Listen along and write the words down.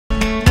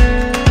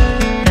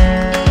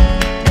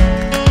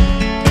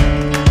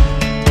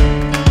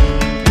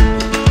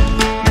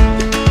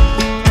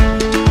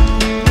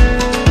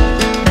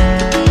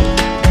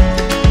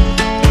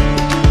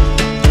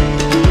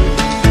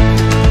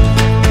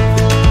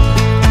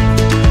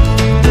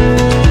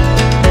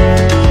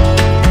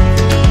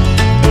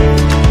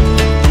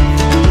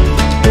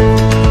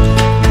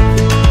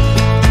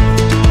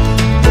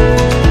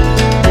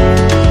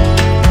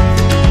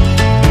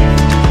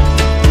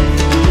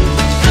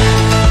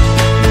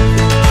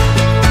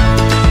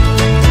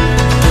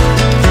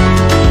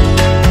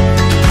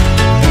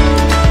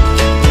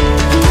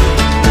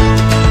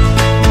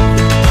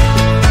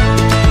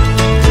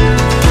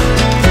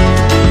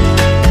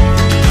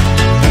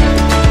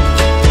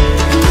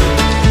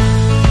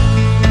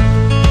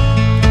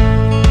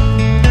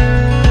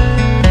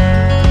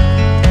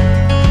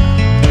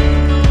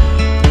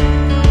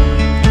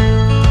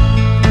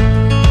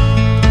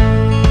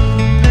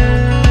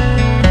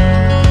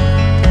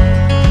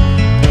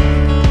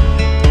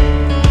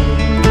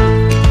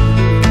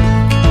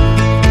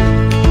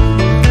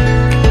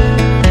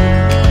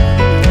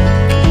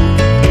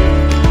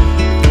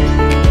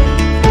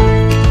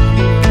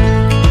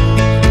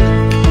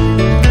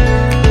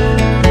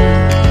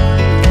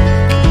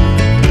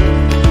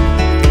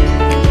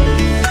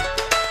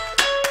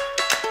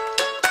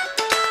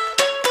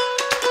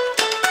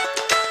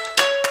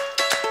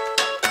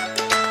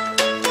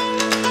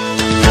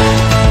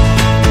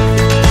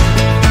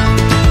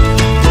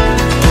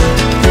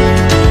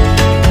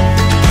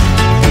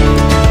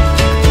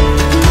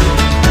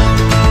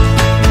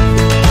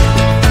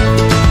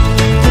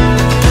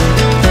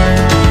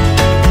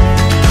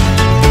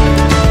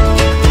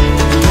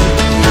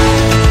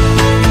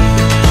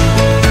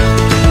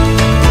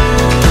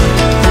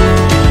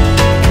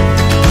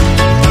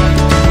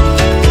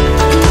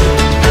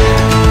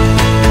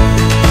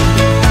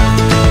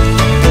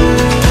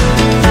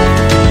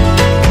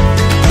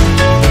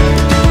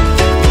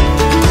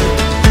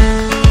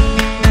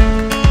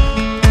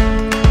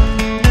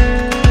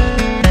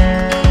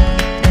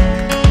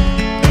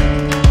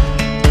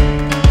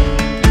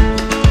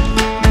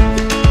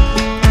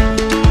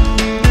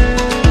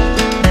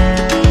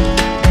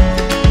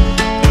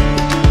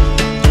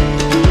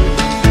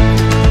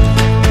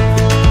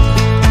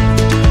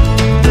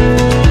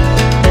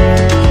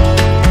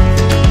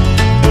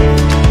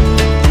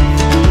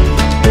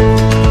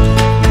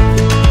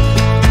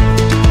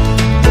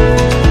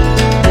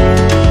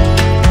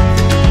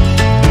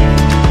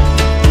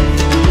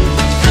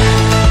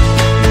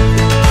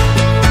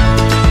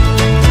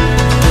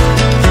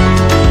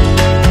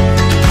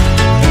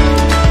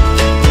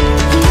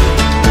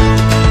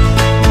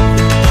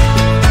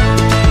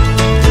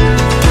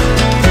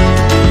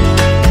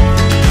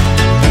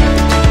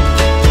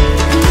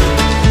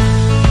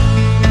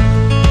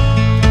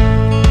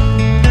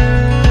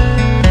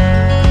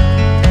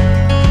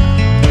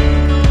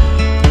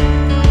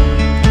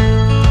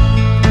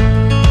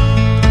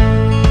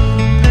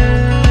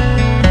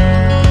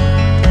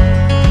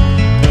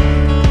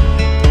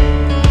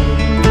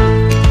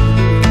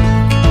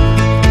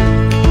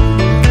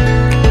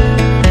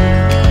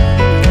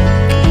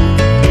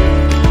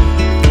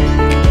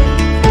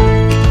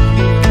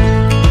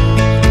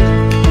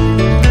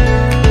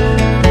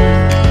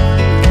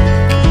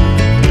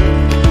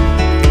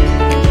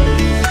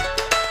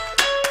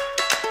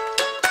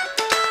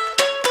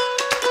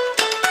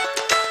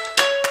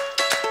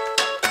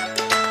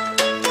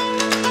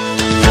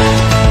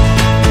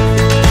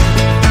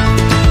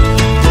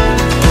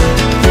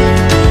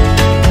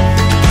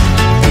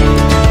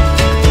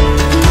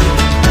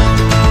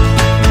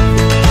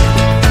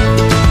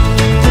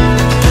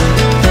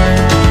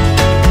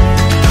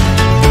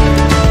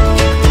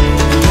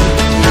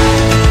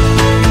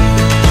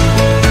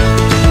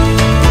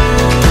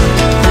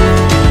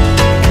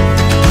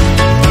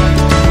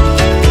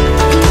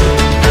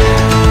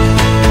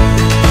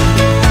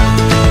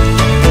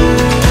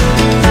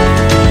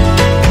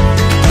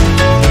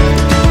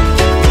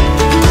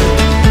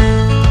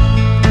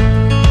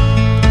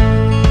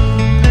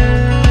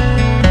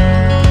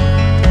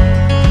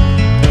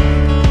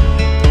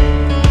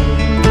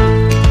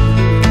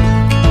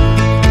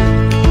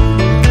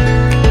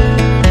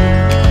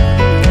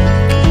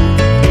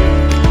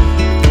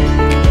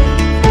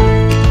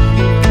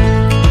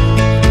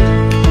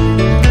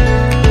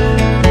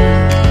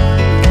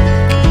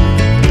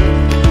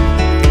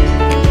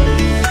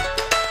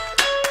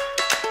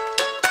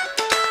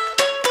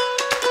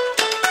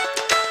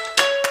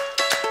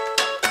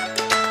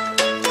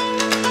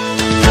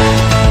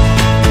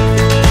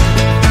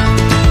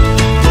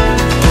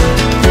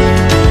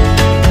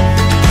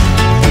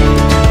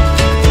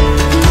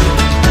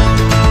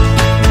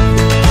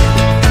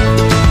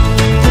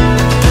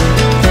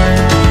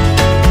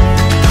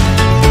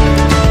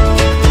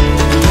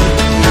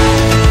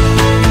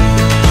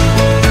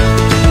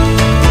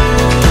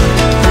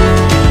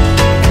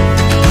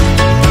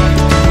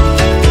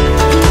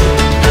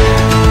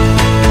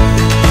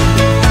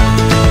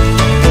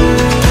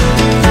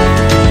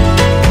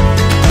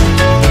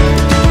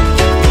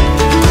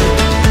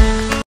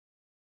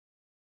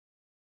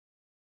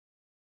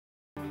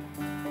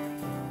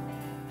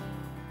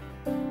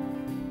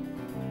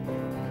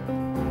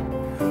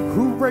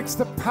breaks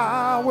the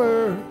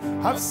power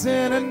of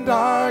sin and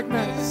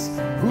darkness,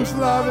 whose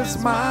love is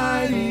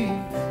mighty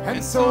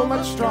and so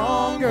much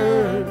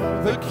stronger,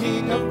 the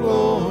King of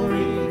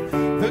glory,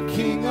 the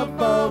King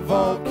above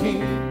all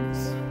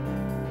kings,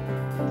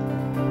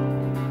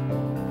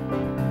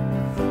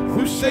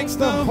 who shakes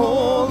the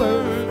whole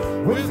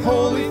earth with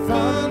holy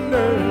thunder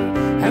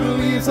and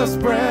leaves us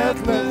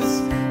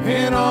breathless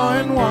in awe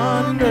and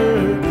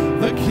wonder,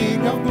 the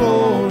King of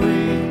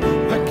glory,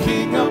 the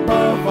King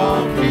above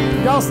all kings.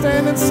 Y'all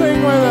stand and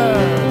sing with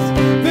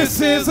us. This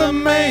is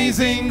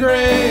amazing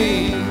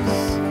grace.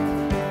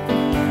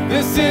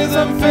 This is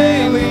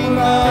unfailing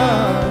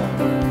love,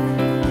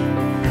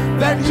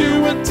 that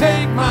you would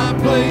take my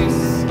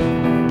place,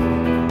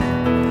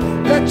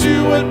 that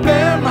you would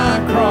bear my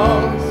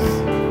cross.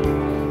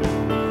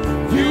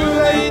 You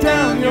laid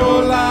down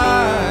your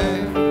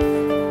life,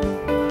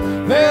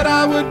 that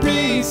I would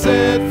be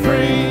set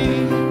free.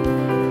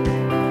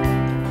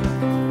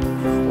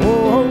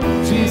 Oh,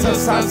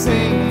 Jesus, I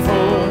sing for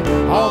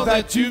all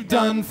that you've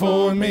done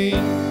for me.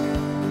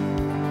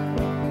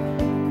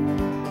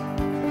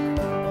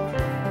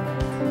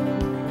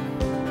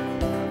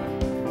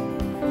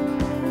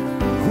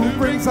 Who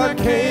brings our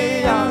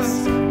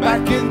chaos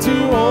back into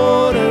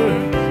order,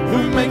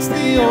 who makes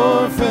the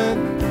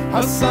orphan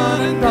a son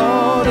and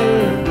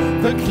daughter,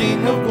 the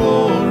King of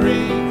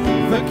glory,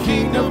 the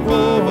King of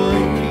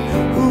glory,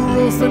 who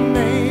rules the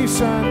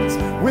nations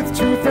with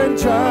truth and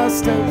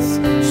justice,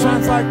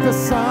 shines like the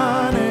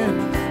sun in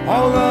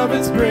all of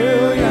its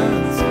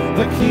brilliance,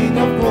 the King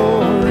of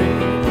glory,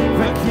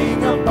 the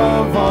King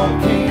above all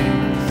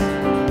kings.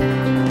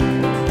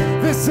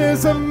 This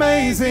is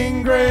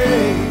amazing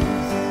grace.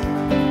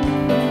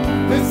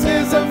 This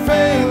is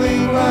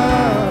unfailing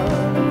love,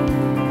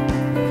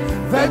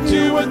 that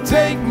you would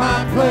take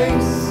my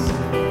place,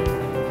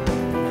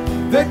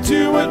 that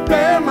you would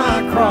bear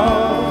my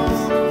cross.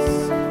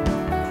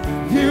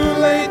 You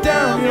laid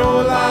down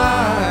your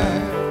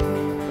life,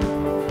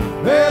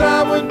 that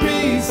I would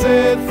be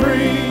set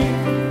free.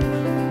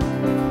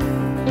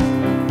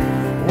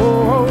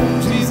 Oh,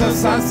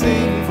 Jesus, I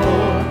sing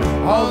for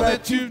all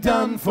that you've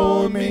done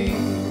for me.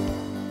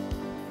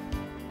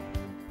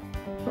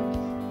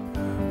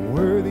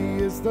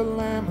 Worthy is the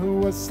Lamb who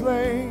was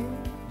slain.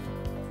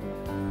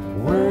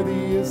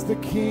 Worthy is the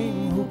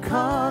King who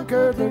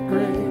conquered the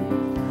grave.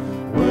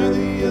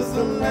 Worthy is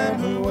the Lamb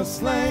who was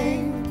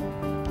slain.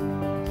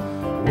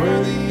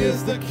 Worthy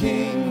is the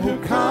King who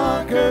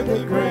conquered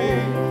the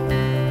grave.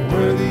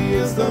 Worthy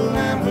is the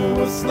Lamb who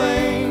was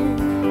slain.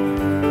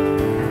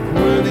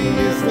 Worthy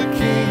is the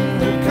King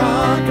who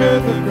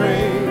conquered the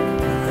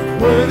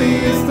grave. Worthy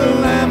is the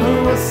Lamb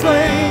who was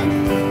slain.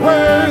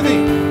 Worthy,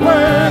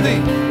 worthy,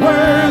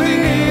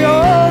 worthy.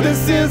 Oh,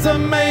 this is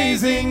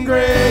amazing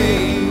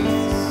grace.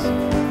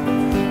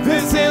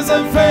 This is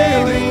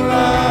unfailing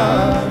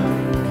love,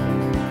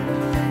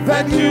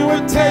 that you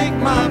would take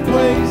my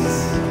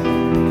place,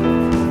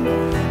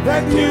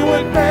 that you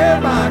would bear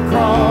my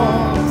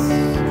cross.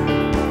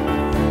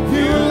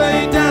 You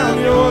laid down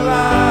your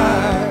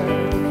life,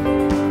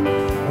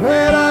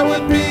 that I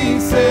would be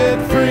set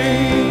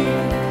free.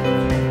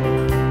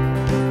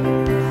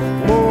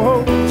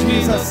 Oh,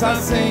 Jesus, I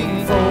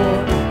sing for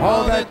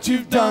all that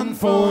you've done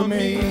for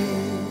me.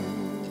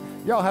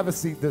 Y'all have a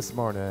seat this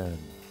morning.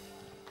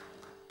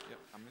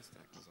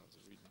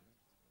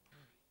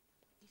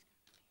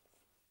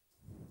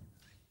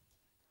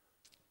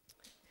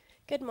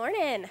 Good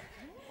morning.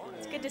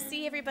 It's good to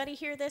see everybody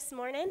here this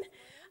morning.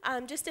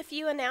 Just a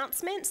few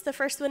announcements. The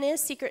first one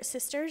is Secret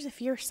Sisters.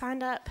 If you're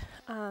signed up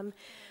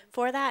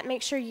for that,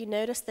 make sure you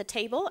notice the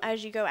table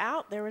as you go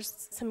out. There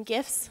was some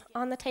gifts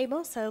on the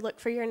table, so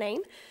look for your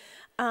name.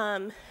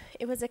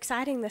 It was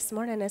exciting this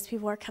morning as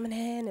people were coming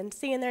in and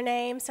seeing their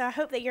names, so I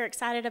hope that you're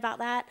excited about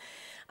that.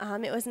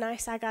 It was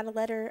nice. I got a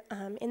letter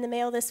in the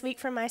mail this week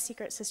from my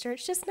secret sister.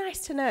 It's just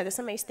nice to know that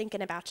somebody's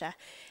thinking about you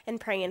and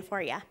praying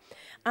for you.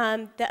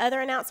 The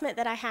other announcement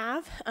that I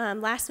have,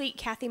 last week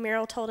Kathy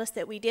Merrill told us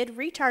that we did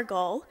reach our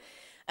goal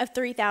of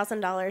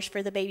 $3,000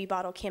 for the baby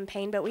bottle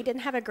campaign, but we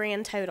didn't have a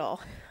grand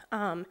total.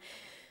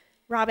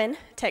 Robin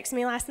texted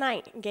me last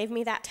night and gave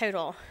me that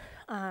total.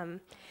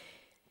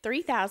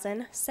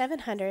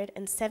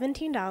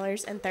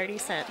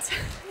 $3,717.30.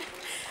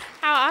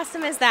 How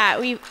awesome is that?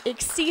 We've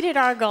exceeded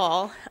our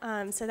goal,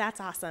 so that's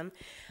awesome.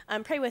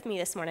 Pray with me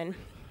this morning.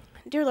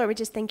 Dear Lord, we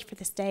just thank you for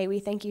this day. We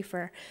thank you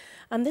for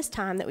this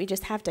time that we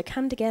just have to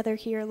come together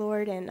here,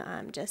 Lord,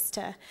 and just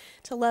to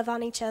love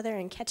on each other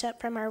and catch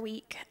up from our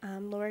week,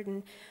 Lord,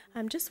 and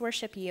just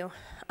worship you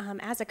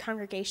as a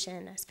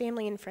congregation, as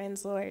family and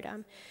friends, Lord.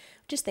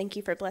 Just thank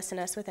you for blessing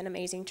us with an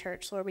amazing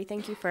church, Lord. We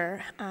thank you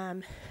for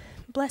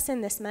blessing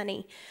this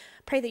money.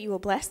 Pray that you will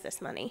bless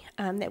this money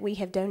that we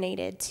have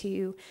donated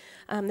to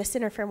the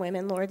Center for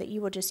Women, Lord, that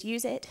you will just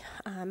use it,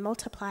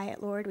 multiply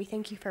it, Lord. We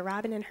thank you for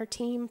Robin and her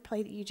team.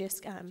 Pray that you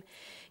just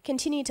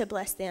continue to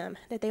bless them,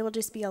 that they will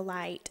just be a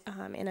light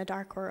in a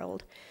dark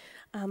world.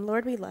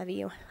 Lord, we love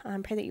you.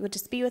 Pray that you would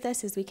just be with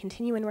us as we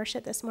continue in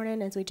worship this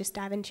morning, as we just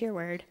dive into your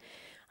word.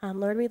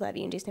 Lord, we love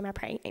you. In Jesus' name I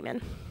pray.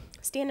 Amen.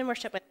 Stand and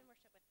worship with.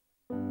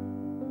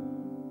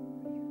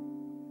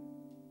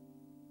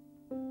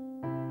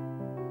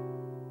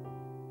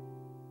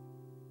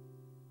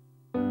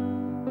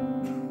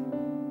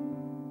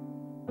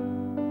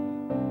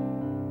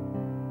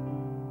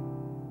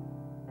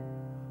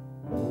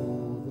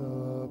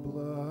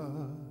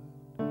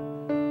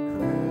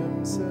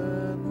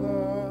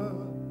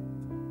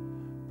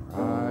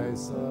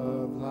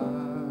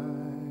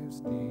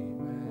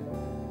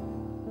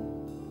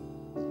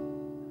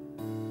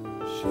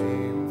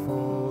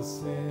 Shameful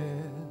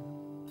sin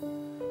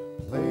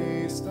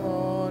placed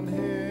on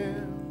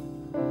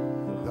him,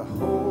 the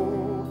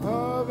hope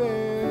of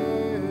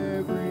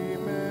every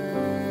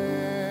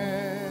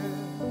man.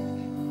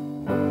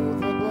 Oh,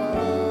 the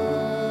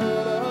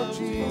blood of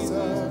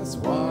Jesus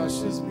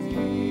washes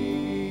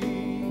me.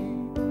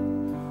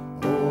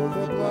 Oh,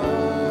 the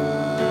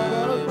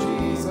blood of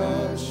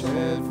Jesus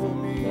shed for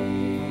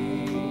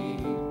me.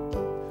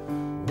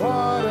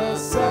 What a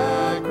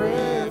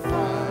sacrifice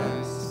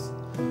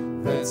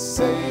that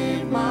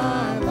saved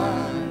my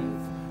life.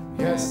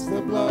 Yes,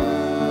 the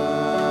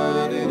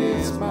blood, it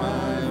is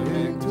my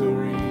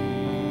victory.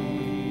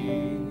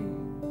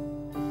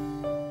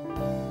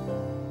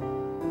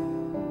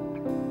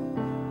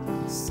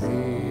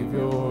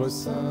 Savior,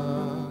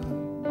 Son,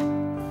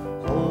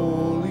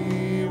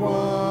 Holy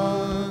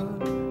One,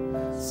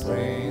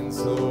 slain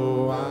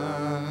so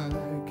I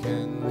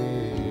can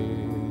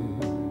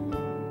live.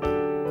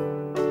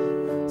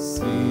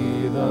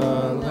 See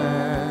the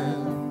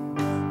Lamb,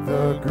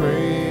 the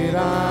great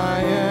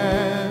I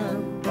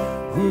am,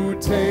 who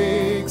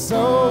takes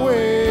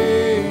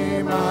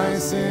away my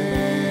sin.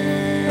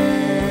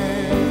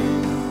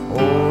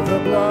 Oh, the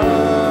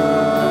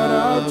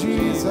blood of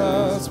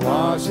Jesus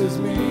washes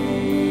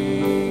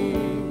me.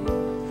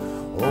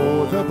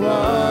 Oh, the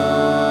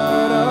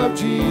blood of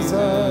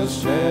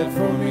Jesus shed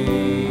for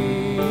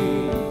me.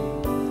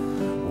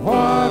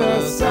 What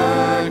a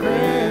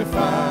sacrifice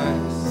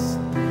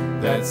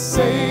that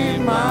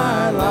saved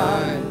my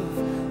life.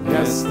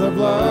 Yes, the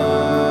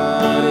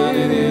blood,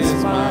 it is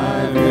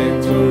my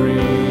victory.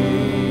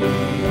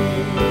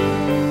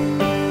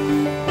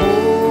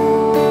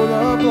 Oh,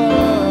 the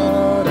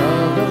blood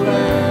of the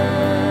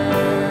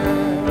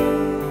Lamb.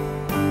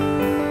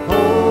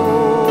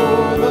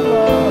 Oh, the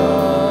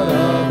blood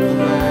of the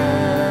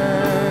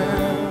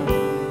Lamb.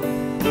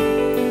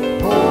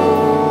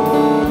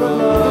 Oh, the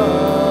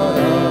blood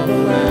of the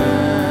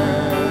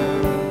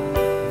Lamb.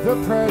 The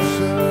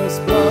precious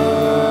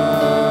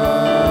blood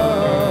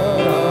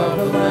of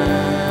the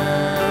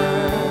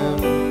Lamb.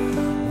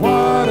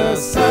 What a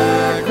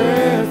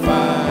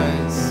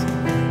sacrifice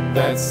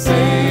that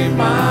saved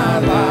my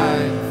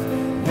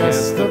life.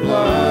 Yes, the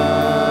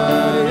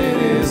blood, it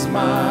is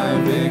my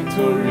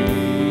victory.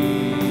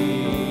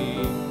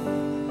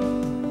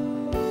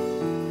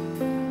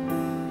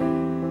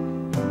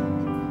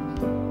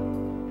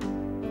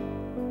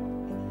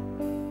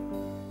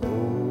 Oh,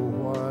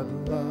 what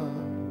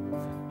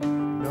love,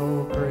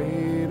 no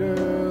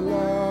greater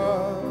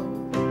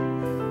love.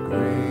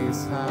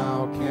 Grace,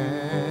 how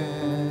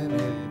can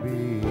it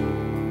be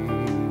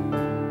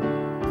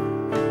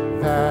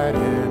that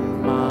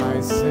in my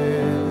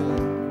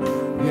sin,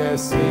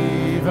 yes,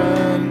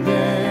 even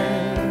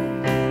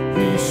then,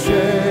 he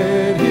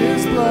shed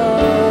his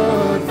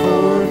blood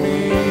for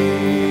me.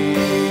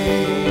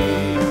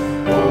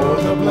 Oh,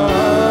 the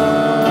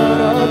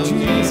blood of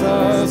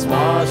Jesus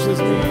washes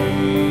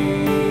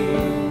me.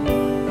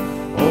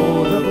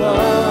 Oh, the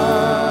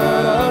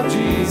blood of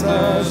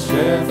Jesus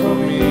shed for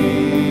me.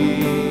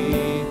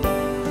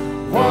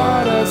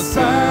 What a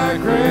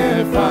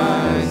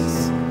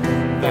sacrifice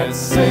that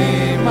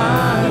saved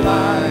my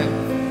life.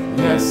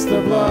 Yes,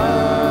 the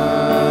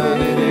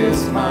blood, it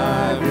is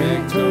my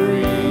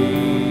victory.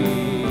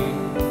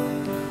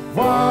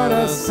 What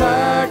a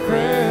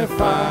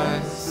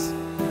sacrifice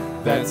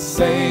that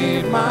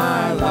saved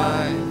my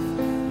life.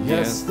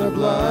 Yes, the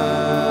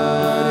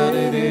blood,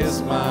 it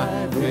is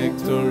my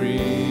victory.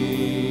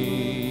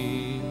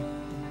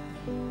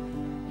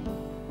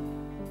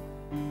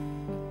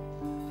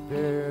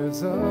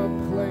 There's a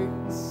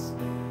place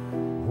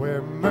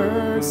where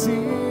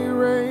mercy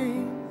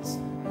reigns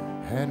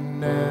and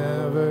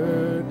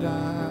never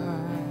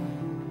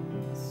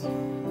dies.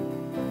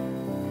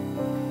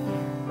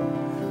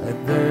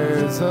 And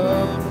there's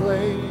a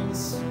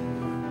place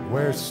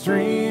where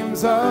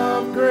streams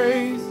of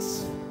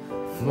grace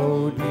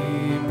flow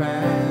deep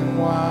and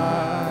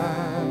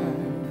wide,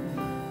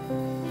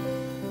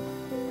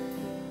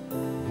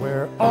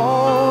 where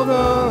all the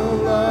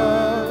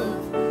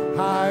love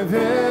I've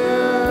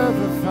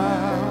ever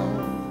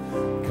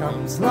found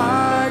comes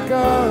like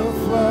a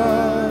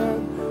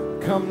flood,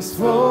 comes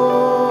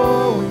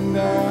flowing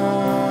down.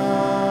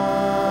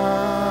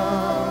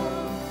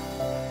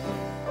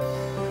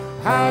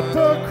 At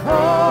the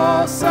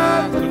cross,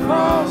 I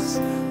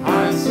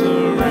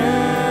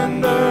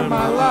surrender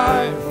my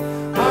life.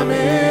 I'm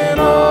in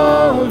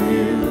all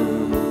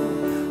you,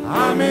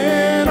 I'm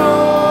in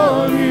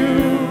all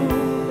you,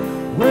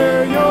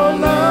 where your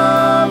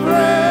love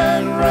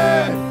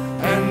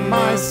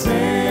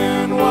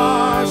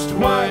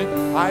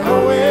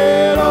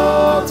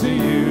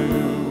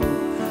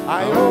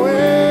I owe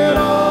it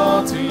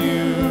all to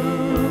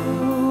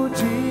you,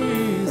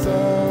 Jesus.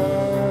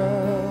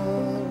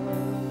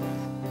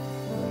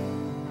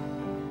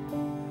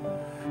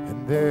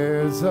 And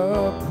there's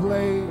a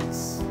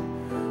place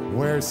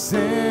where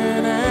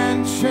sin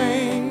and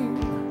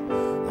shame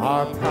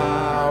are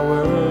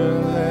powerless,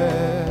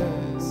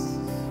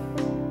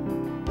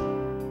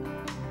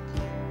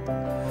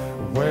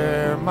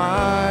 where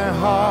my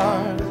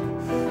heart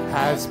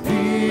has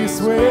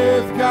peace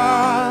with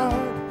God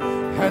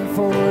and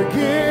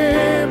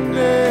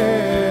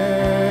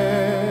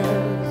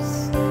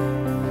forgiveness,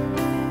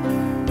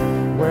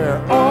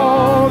 where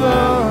all the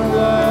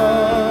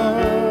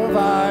love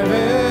I've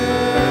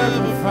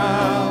ever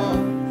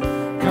found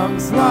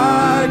comes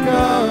like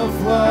a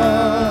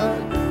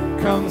flood,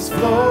 comes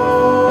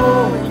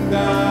flowing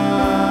down.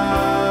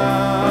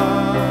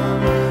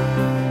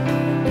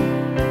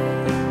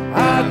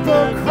 At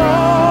the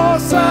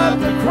cross,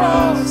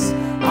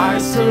 I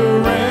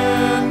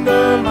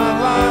surrender my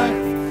life.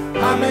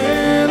 I'm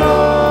in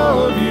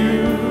all of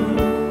you.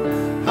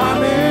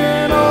 I'm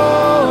in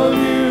all of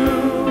you.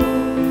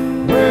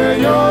 Where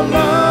your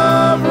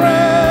love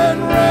ran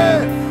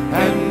red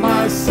and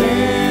my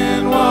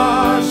sin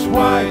washed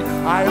white.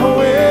 I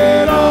owe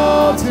it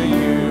all to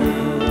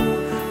you.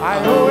 I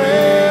owe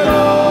it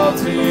all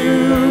to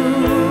you.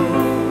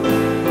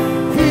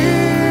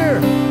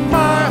 Here,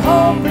 my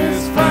hope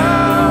is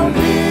found.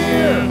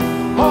 Here,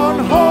 on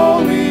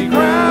holy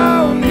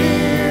ground.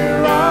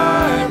 Here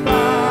I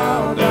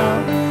bow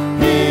down.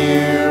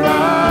 Here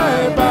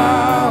I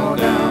bow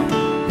down.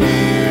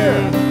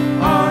 Here,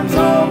 arms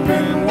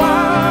open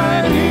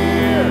wide.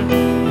 Here,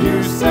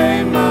 you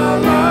save my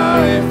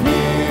life.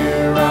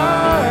 Here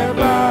I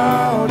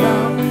bow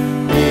down.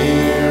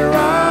 Here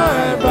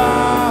I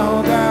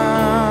bow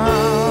down.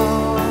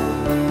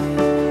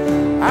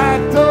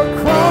 At the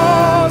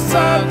cross,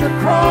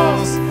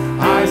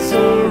 I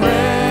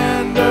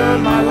surrender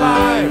my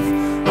life.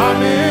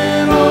 I'm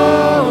in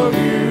all of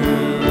you.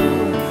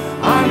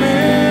 I'm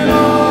in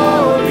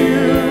all of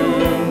you.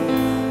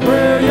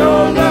 Where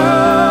your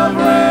love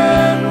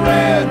ran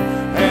red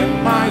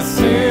and my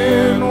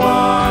sin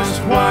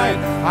washed white.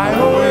 I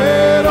owe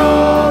it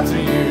all to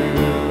you.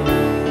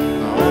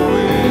 I owe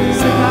it.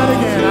 Sing that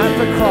again. At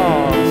the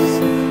cross.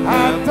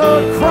 At the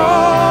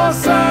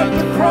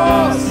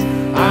cross,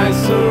 I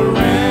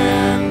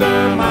surrender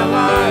my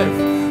life.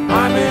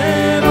 I'm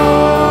in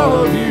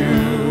all of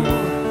you.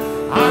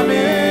 I'm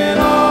in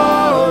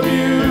all of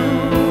you.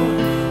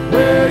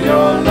 Where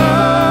your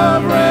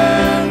love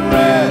ran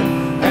red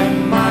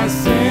and my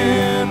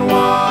sin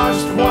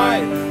washed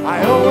white.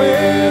 I owe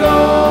it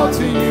all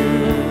to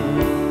you.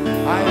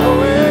 I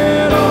owe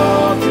it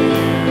all to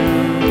you.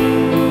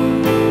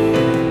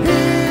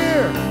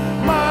 Here,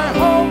 my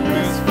hope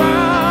is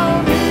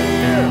found.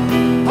 Here,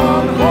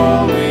 on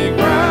holy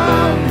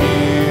ground.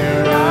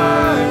 Here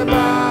I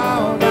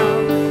bow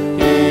down.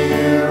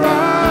 Here I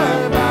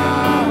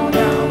bow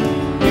down.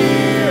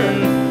 Here,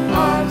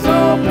 arms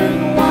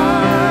open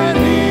wide.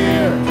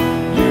 Here,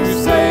 you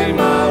save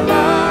my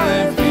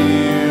life.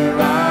 Here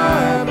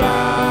I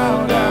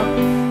bow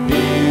down.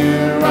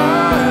 Here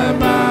I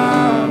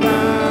bow down.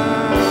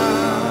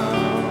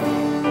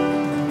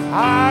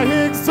 I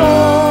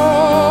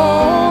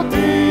exalt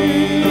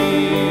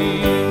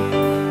thee.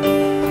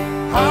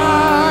 I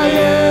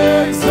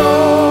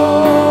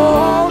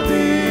exalt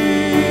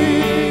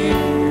thee.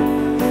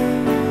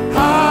 I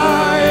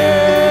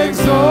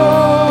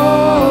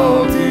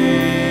exalt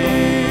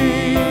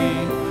thee.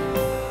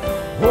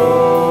 Oh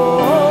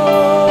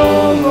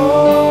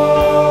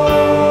Lord,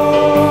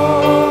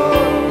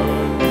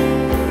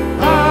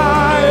 I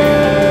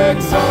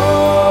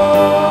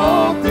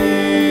exalt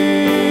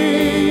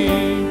thee.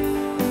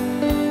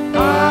 I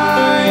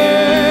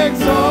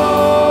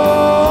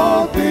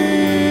exalt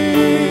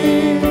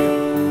thee.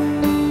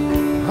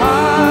 I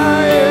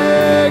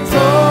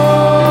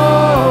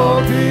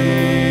exalt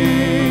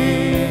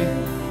thee.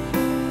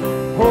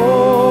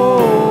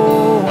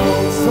 Oh,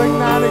 sing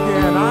that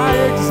again. I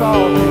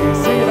exalt thee.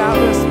 Sing it out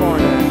this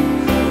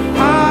morning. I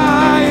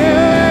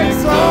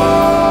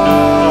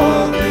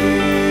exalt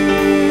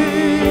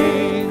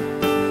thee.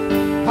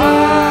 I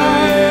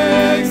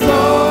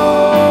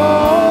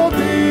exalt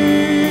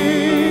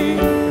thee.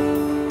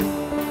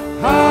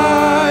 I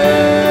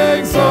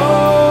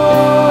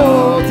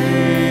exalt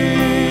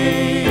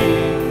thee.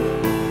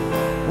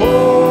 Oh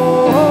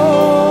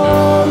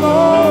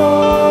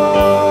Lord,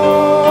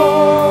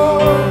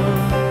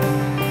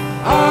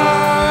 I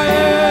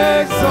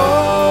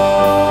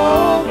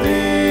exalt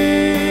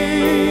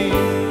thee.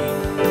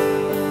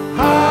 I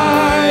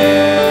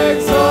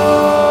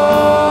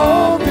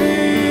exalt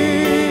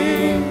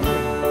thee.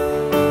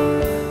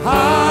 I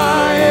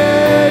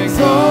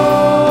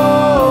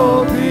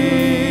exalt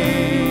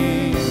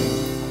thee.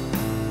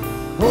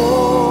 Oh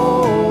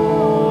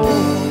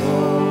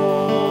Lord.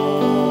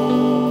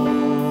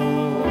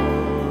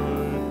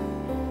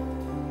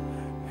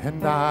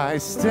 And I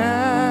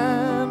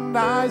stand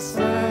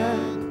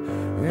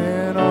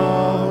in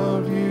awe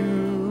of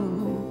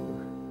you.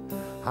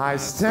 I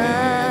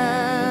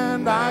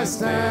stand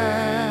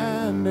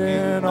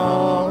in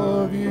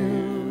awe of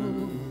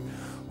you,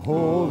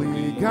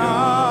 holy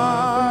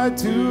God,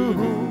 to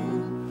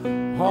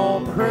whom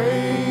all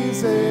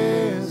praise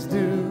is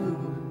due.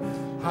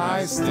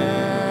 I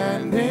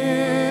stand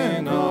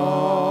in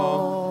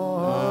awe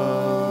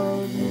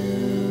of you.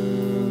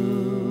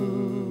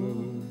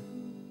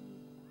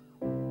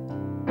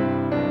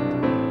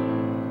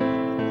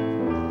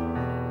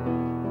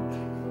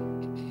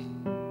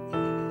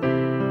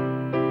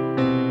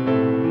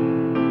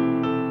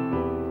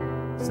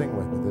 Sing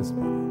with me this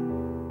morning.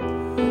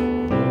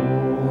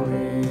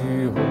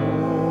 Holy,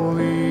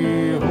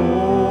 holy,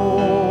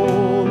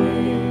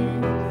 holy,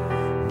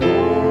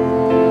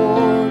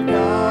 Lord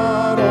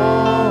God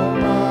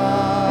Almighty.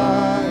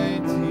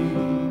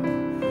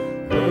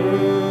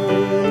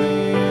 Early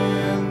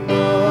in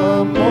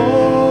the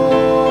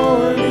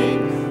morning,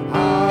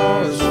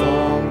 our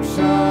song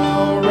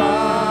shall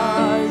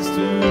rise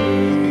to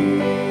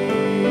thee.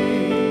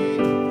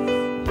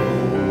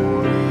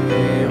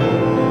 Holy,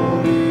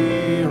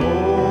 holy,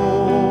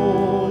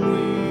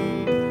 holy,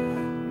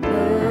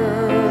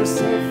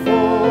 merciful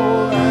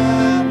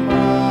and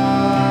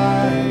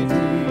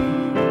mighty,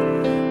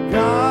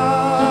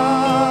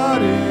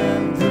 God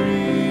in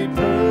three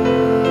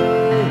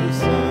persons,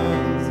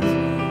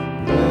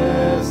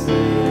 blessed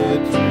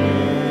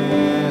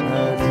Trinity.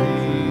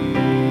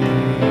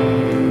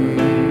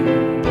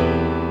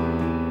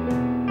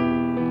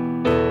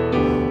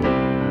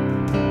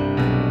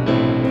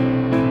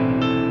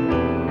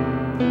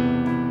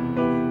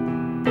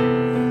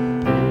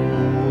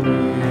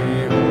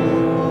 Holy,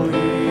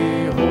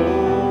 holy,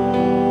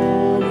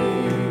 holy,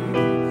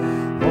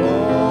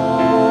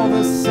 all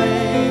the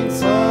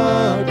saints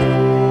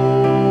adore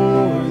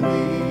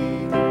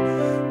thee,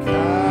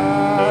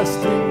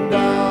 casting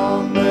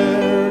down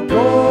their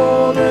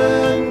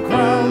golden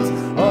crowns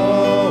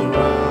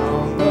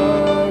around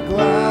the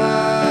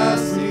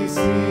glassy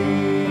sea.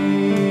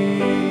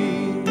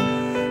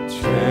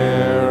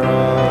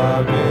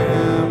 Cherubim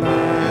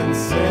and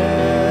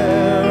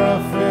seraphim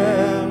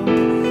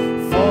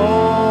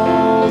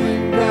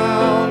falling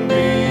down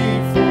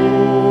before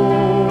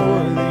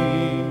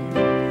thee,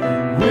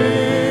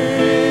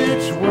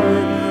 which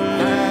were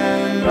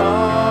and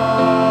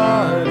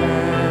are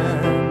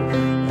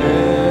and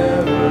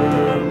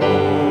evermore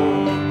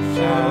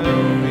shall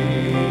be.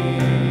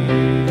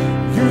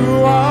 You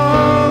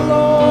are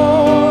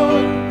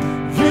Lord,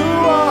 you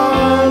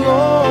are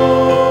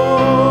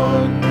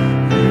Lord,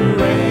 you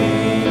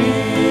reign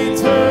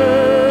eternally.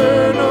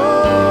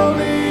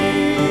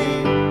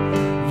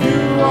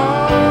 You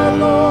are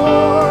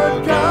Lord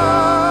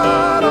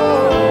God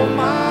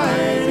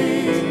Almighty,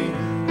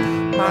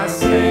 my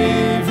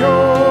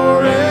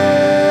Savior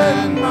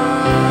and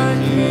my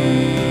King.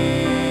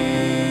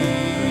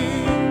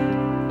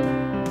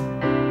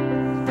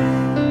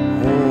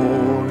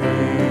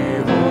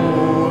 Holy,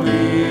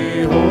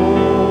 holy,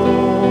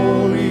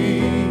 holy,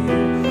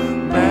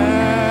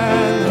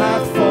 man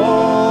hath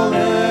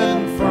fallen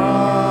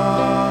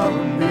from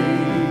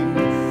thee.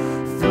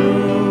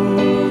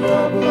 Through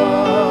the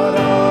blood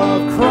of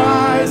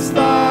Christ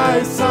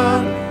thy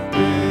Son,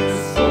 his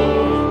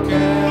soul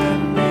can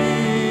be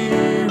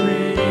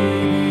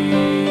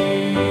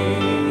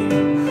redeemed.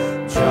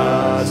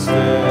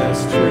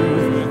 Justice,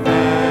 truth,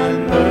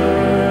 and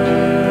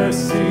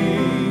mercy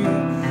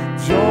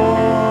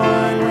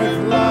join with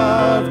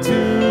love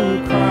to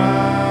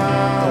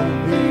crown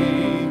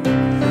thee,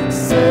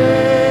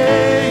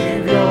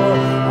 Savior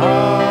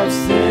of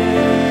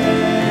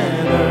sinners,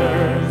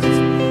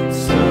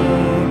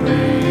 soon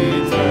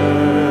returning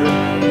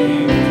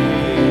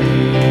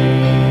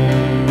King.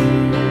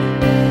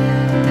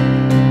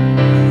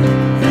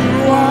 You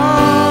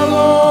are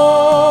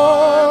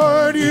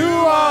Lord, you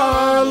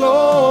are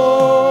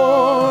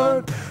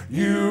Lord,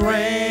 you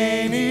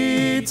reign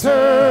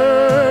eternally.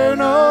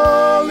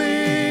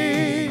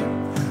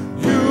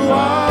 You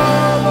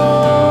are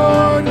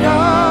Lord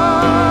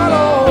God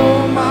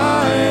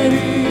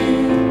Almighty,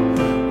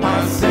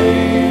 my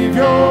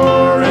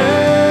Savior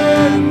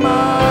and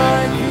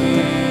my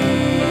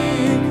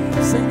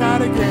King. Sing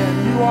that again.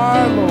 You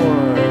are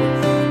Lord.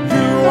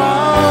 You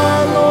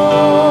are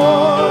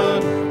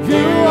Lord.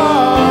 You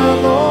are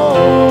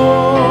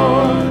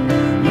Lord.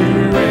 You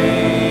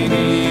reign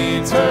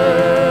eternally.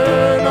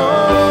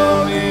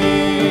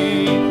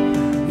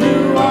 You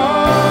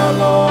are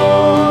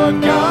Lord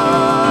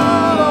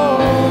God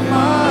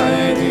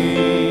Almighty,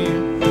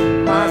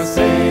 my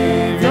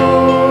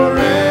Savior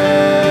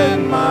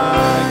and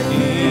my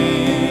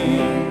King.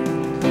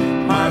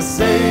 My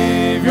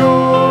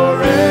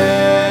Savior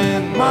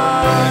and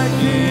my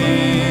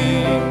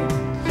King.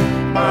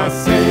 My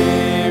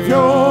Savior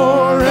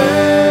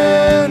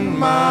and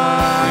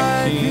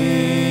my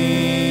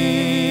King.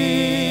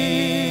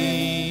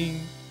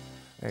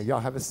 Hey, y'all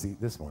have a seat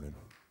this morning.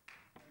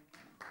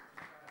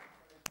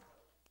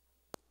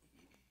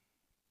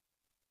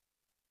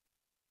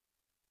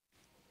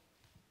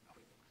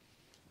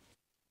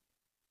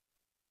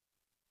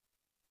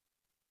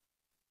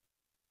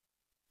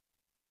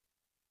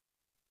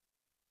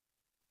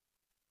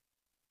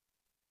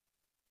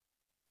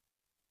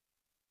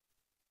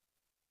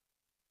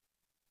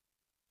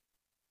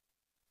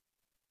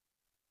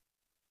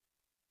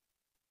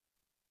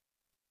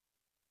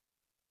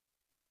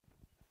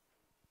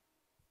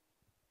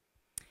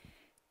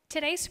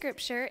 Today's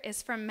scripture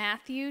is from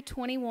Matthew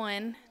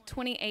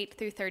 21:28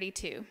 through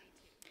 32.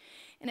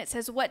 And it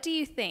says, "What do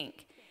you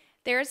think?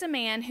 There is a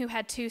man who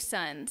had 2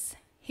 sons.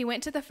 He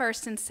went to the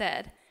first and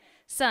said,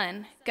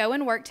 'Son, go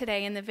and work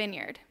today in the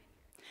vineyard.'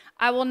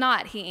 'I will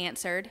not,' he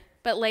answered.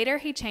 But later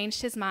he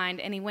changed his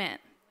mind and he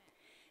went.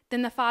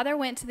 Then the father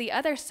went to the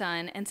other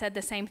son and said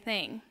the same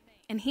thing.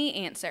 And he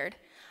answered,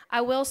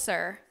 'I will,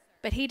 sir,'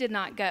 but he did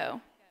not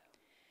go.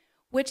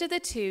 Which of the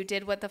 2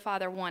 did what the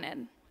father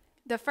wanted?"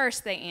 "The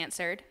first," they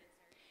answered.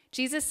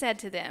 Jesus said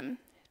to them,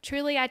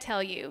 "Truly I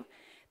tell you,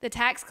 the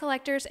tax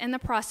collectors and the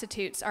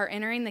prostitutes are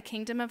entering the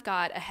kingdom of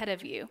God ahead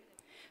of you.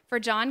 For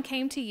John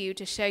came to you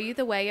to show you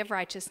the way of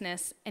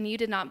righteousness, and you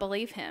did not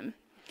believe him.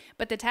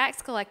 But the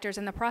tax collectors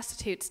and the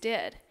prostitutes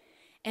did.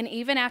 And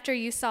even after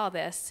you saw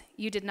this,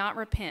 you did not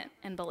repent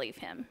and believe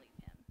him."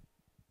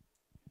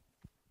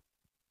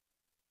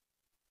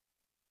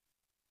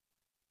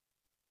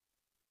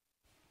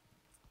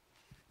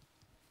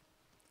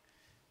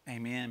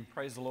 Amen.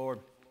 Praise the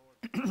Lord.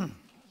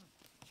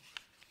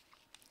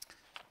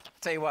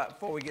 Tell you what,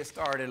 before we get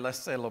started, let's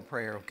say a little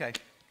prayer, okay?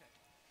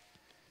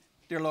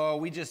 Dear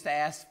Lord, we just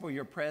ask for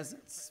your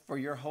presence, for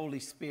your Holy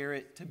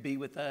Spirit to be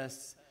with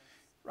us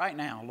right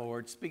now,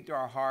 Lord. Speak to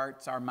our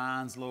hearts, our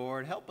minds,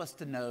 Lord. Help us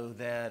to know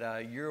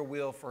that your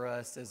will for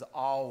us is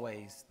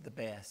always the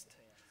best.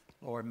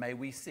 Lord, may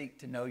we seek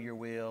to know your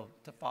will,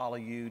 to follow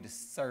you, to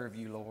serve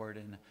you, Lord.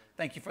 And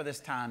thank you for this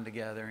time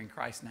together. In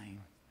Christ's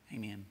name,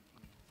 amen.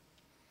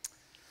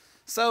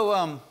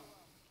 So,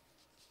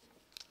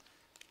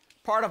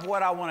 part of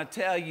what I want to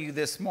tell you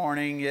this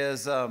morning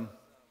is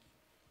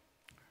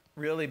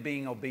really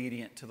being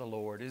obedient to the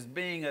Lord, is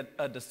being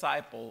a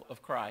disciple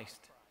of Christ,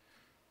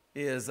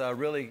 is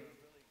really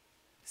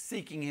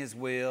seeking his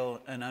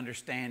will and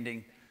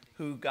understanding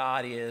who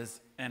God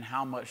is and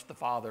how much the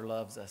Father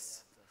loves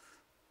us.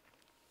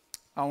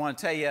 I want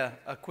to tell you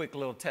a quick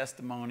little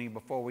testimony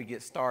before we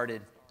get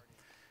started.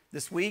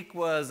 This week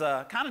was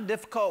a kind of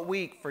difficult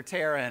week for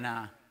Tara and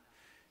I.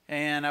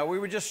 And we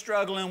were just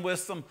struggling with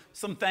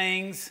some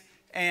things.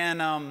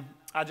 And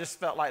I just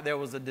felt like there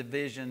was a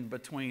division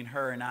between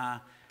her and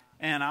I.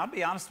 And I'll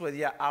be honest with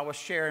you, I was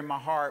sharing my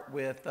heart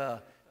with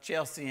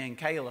Chelsea and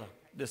Kayla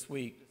this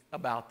week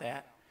about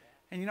that.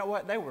 And you know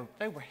what? They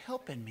were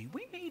helping me.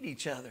 We need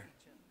each other.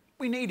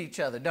 We need each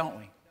other, don't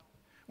we?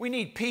 We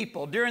need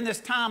people. During this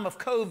time of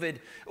COVID,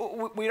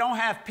 we don't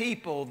have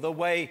people the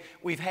way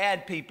we've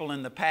had people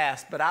in the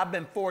past. But I've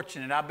been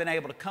fortunate. I've been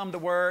able to come to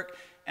work,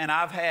 and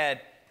I've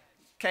had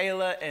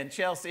Kayla and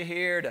Chelsea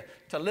here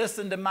to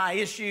listen to my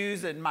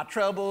issues and my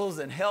troubles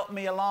and help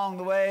me along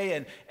the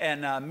way,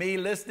 and me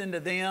listening to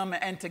them.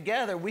 And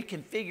together we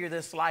can figure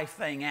this life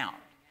thing out.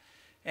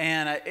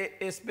 And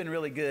it's been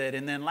really good.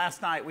 And then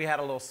last night we had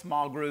a little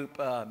small group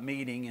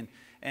meeting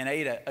and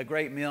ate a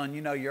great meal. And you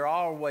know, you're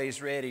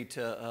always ready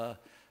to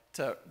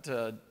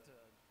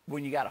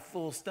when you got a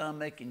full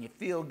stomach and you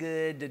feel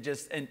good, to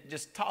just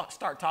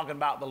start talking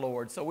about the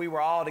Lord. So we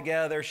were all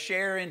together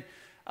sharing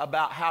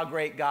about how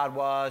great God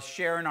was,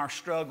 sharing our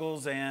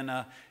struggles,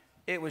 and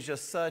it was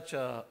just such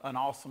an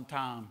awesome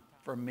time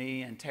for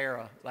me and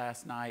Tara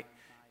last night.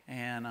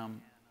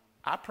 And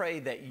I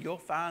pray that you'll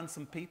find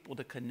some people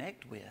to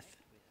connect with.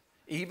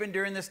 Even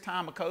during this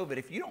time of COVID,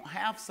 if you don't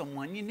have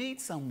someone, you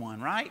need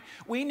someone, right?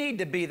 We need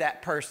to be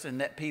that person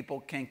that people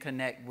can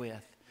connect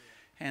with.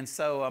 And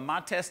so my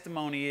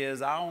testimony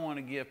is I want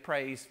to give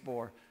praise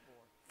for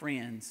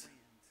friends,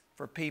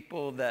 for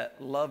people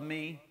that love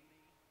me,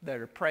 that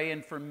are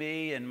praying for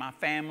me and my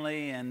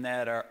family, and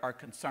that are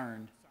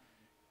concerned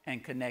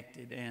and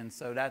connected. And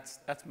so that's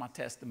my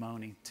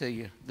testimony to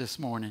you this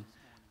morning.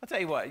 I'll tell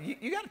you what,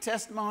 you got a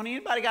testimony?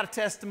 Anybody got a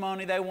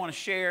testimony they want to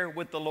share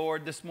with the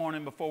Lord this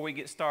morning before we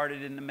get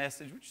started in the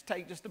message? We'll just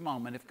take just a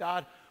moment. If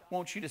God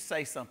wants you to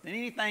say something,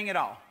 anything at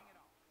all,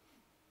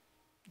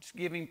 just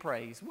give him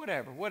praise,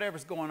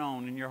 whatever's going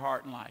on in your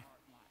heart and life.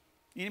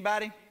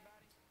 Anybody?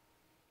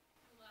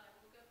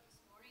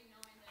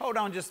 Hold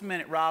on just a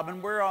minute, Robin.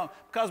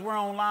 Because we're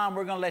online,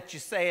 we're going to let you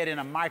say it in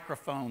a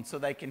microphone so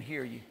they can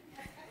hear you.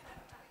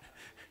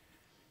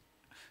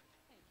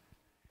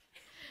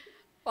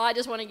 Well, I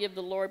just want to give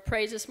the Lord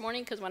praise this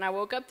morning, because when I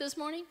woke up this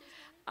morning,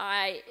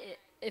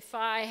 if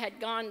I had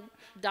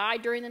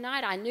died during the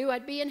night, I knew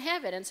I'd be in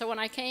heaven. And so when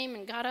I came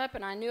and got up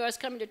and I knew I was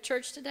coming to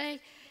church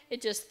today,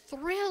 it just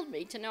thrilled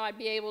me to know I'd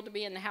be able to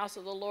be in the house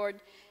of the Lord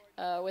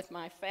with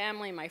my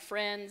family, my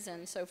friends,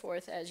 and so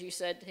forth. As you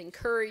said,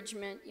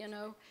 encouragement, you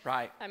know.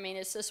 Right. I mean,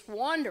 it's just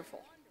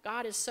wonderful.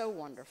 God is so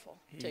wonderful.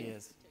 He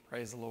is.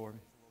 Praise the Lord.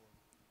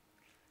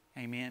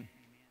 Amen.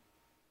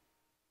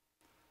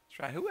 That's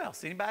right. Who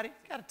else? Anybody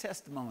got a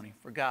testimony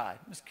for God?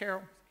 Miss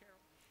Carol?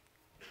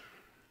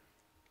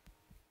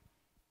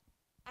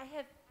 I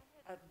have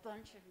a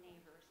bunch of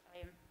neighbors.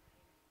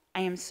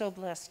 I am so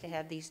blessed to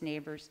have these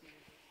neighbors.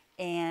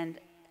 And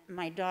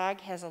my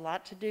dog has a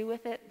lot to do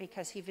with it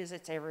because he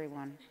visits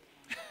everyone.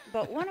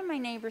 But one of my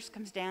neighbors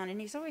comes down,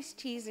 and he's always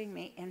teasing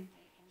me. And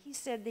he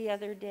said the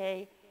other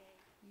day,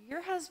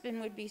 your husband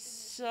would be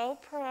so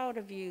proud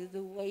of you,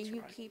 the way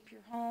you keep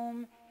your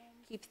home,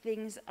 keep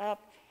things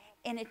up.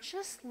 And it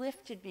just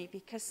lifted me,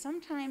 because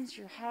sometimes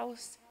your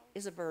house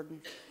is a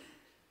burden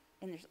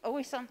and there's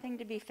always something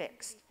to be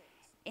fixed.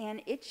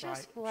 And it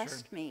just Right,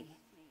 blessed sure. me.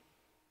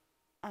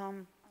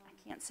 I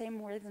can't say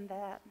more than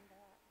that.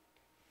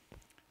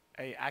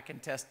 Hey, I can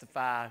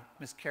testify,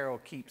 Miss Carol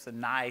keeps a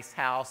nice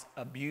house,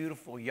 a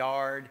beautiful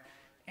yard,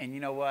 and you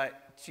know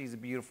what? She's a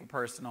beautiful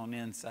person on the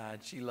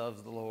inside. She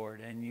loves the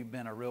Lord, and you've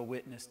been a real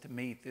witness to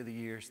me through the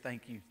years.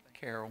 Thank you,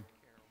 Carol.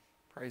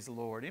 Praise the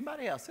Lord.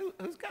 Anybody else?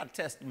 Who's got a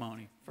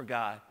testimony for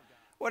God?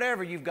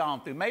 Whatever you've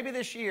gone through, maybe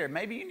this year,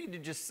 maybe you need to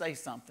just say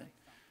something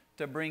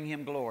to bring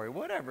him glory.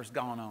 Whatever's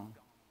gone on.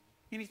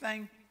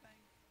 Anything?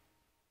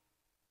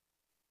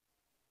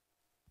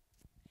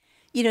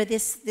 You know,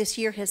 this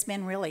year has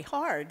been really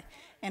hard,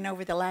 and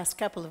over the last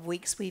couple of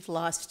weeks, we've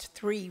lost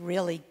 3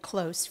 really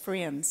close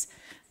friends,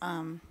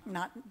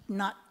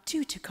 not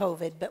 2 to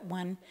COVID, but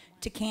 1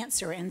 to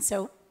cancer, and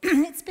so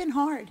it's been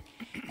hard.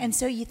 And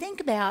so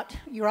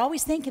you're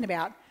always thinking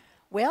about,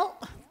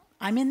 well,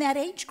 I'm in that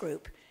age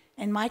group,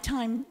 and my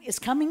time is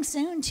coming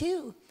soon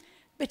too.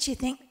 But you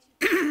think,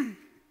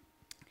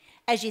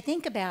 as you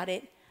think about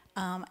it,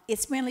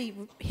 it's really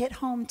hit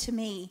home to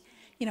me.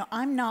 You know,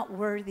 I'm not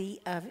worthy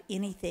of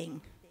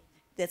anything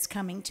that's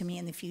coming to me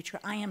in the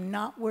future. I am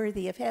not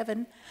worthy of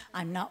heaven.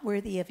 I'm not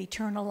worthy of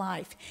eternal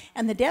life.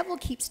 And the devil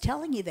keeps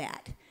telling you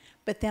that.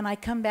 But then I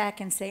come back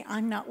and say,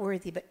 I'm not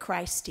worthy, but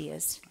Christ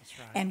is. That's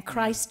right. And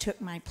Christ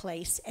took my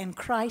place, and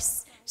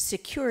Christ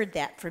secured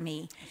that for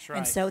me. That's right.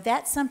 And so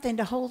that's something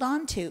to hold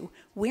on to.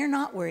 We're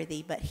not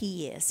worthy, but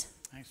he is.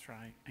 That's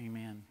right.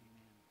 Amen.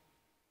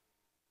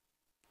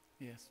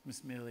 Yes,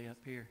 Miss Millie up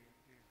here.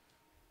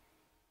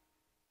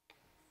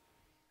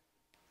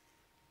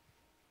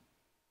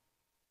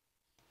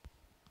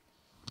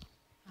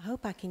 I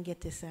hope I can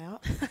get this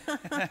out.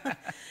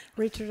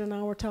 Richard and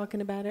I were talking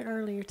about it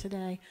earlier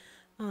today.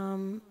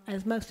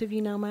 As most of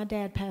you know, my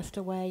dad passed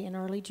away in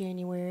early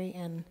January,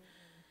 and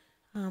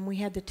we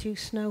had the 2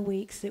 snow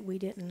weeks that we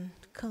didn't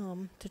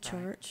come to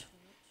church.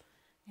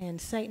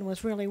 And Satan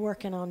was really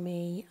working on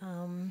me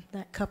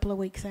that couple of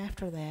weeks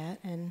after that,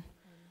 and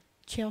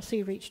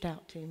Chelsea reached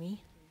out to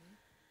me,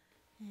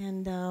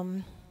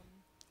 and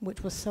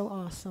which was so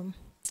awesome.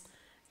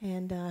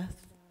 And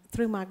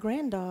through my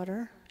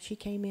granddaughter, she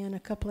came in a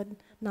couple of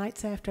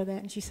nights after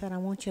that, and she said, I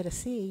want you to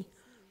see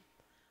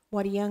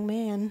what a young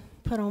man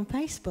put on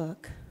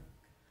Facebook.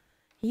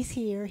 He's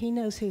here. He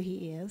knows who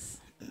he is.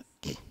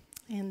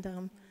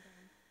 And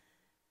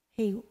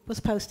he was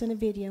posting a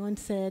video and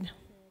said,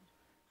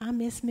 I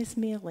miss Miss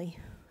Millie.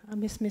 I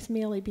miss Miss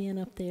Millie being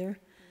up there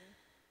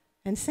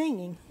and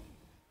singing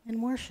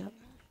and worship.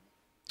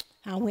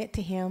 I went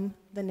to him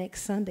the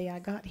next Sunday I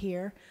got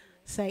here.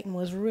 Satan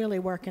was really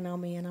working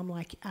on me, and I'm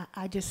like,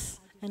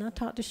 and I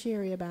talked to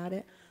Sherry about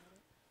it,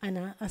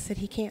 and I said,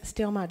 he can't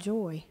steal my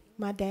joy.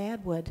 My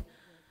dad would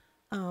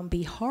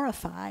be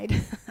horrified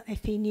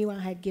if he knew I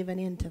had given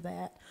in to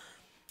that.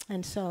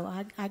 And so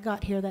I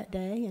got here that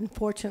day, and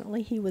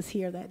fortunately he was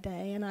here that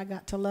day, and I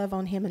got to love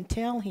on him and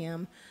tell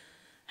him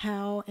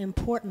how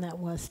important that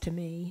was to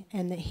me,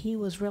 and that he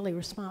was really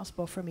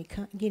responsible for me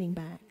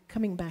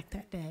coming back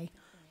that day.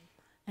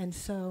 And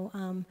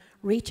so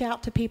reach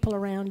out to people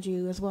around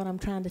you is what I'm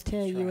trying to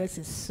tell you. right.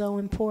 It's so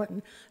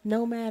important.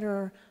 No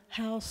matter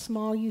how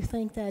small you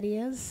think that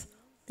is,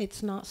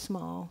 it's not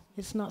small.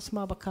 It's not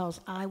small because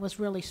I was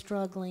really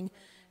struggling,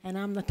 and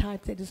I'm the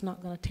type that is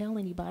not going to tell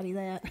anybody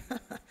that.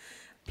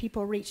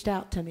 People reached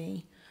out to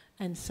me,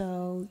 and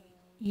so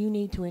you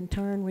need to in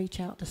turn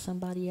reach out to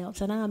somebody else.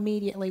 And I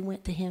immediately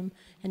went to him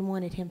and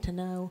wanted him to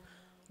know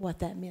what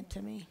that meant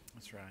to me.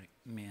 That's right.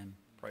 Amen.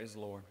 Praise the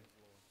Lord.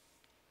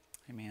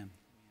 Amen.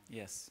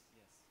 Yes.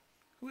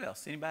 Who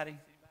else? Anybody?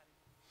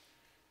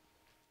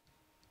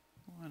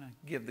 I want to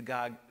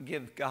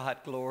give God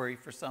glory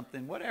for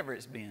something, whatever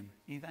it's been.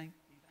 Anything?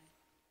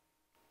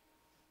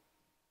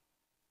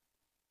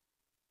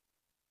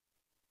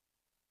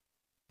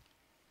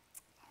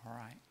 All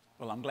right.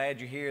 Well, I'm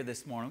glad you're here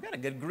this morning. We've got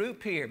a good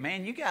group here.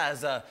 Man, you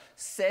guys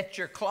set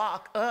your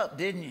clock up,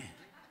 didn't you?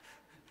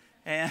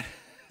 And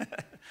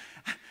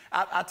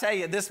I'll tell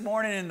you, this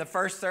morning in the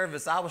first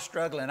service, I was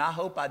struggling. I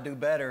hope I do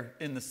better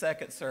in the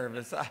second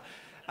service.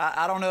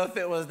 I don't know if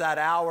it was that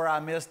hour I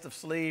missed of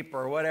sleep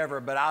or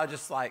whatever, but I was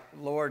just like,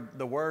 Lord,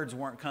 the words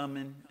weren't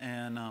coming.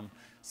 And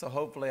so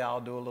hopefully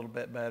I'll do a little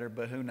bit better,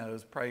 but who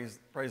knows? Praise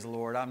the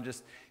Lord. I'm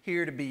just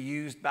here to be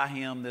used by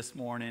him this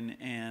morning,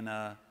 and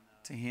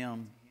to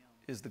him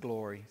is the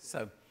glory.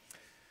 So,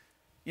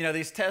 you know,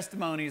 these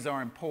testimonies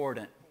are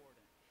important,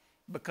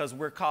 because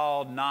we're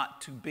called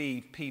not to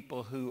be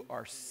people who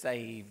are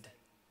saved.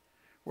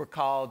 We're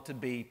called to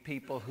be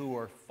people who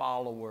are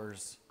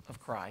followers of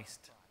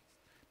Christ.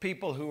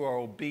 People who are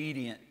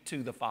obedient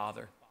to the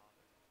Father.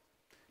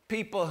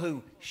 People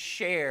who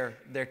share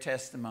their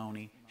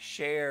testimony,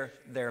 share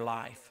their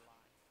life.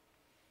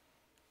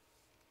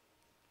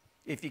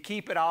 If you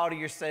keep it all to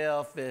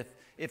yourself,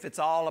 if it's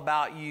all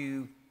about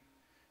you,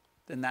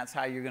 then that's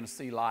how you're going to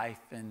see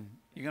life, and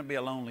you're going to be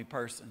a lonely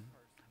person.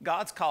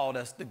 God's called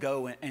us to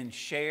go and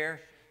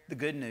share the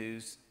good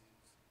news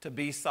to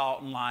be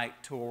salt and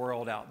light to a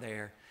world out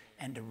there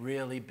and to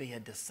really be a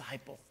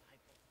disciple.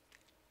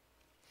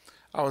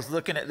 I was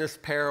looking at this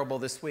parable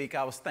this week.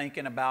 I was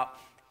thinking about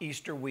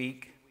Easter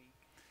week.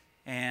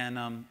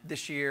 And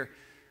this year,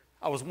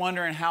 I was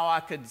wondering how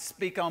I could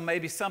speak on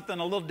maybe something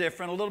a little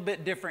different, a little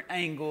bit different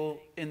angle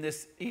in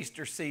this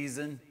Easter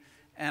season.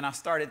 And I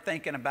started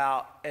thinking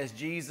about as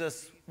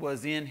Jesus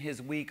was in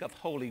his week of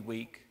Holy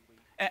Week.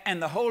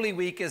 And the Holy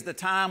Week is the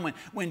time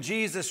when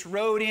Jesus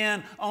rode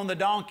in on the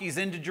donkeys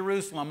into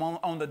Jerusalem,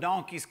 on the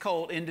donkey's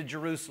colt into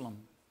Jerusalem.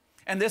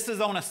 And this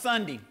is on a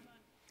Sunday.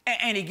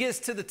 And he gets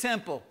to the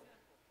temple.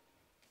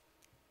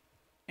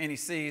 And he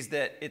sees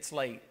that it's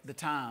late. The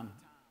time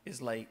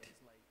is late.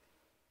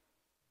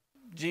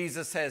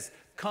 Jesus has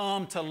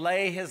come to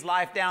lay his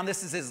life down.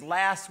 This is his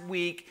last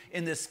week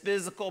in this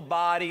physical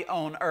body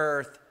on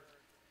earth.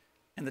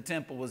 And the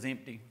temple was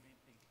empty.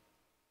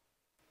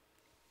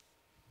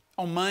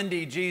 On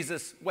Monday,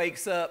 Jesus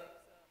wakes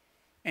up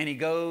and he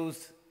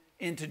goes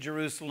into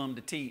Jerusalem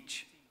to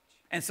teach.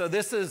 And so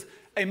this is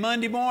a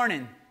Monday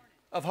morning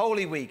of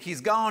Holy Week.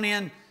 He's gone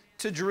in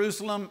to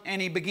Jerusalem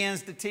and he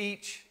begins to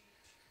teach.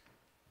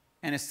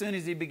 And as soon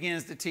as he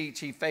begins to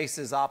teach, he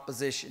faces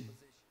opposition.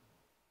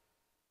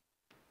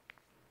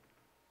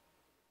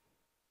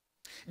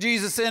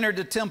 Jesus entered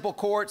the temple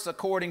courts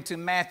according to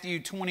Matthew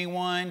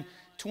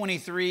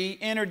 21:23,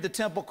 entered the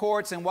temple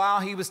courts, and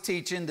while he was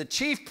teaching, the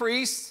chief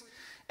priests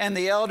and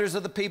the elders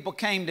of the people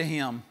came to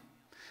him.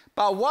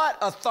 By what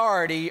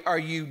authority are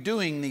you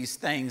doing these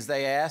things,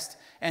 they asked,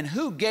 and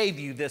who gave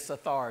you this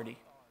authority?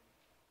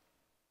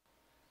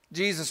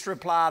 Jesus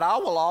replied, I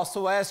will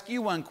also ask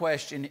you one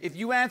question. If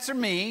you answer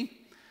me,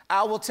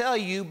 I will tell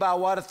you by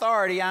what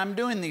authority I'm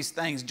doing these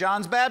things.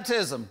 John's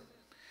baptism,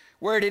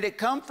 where did it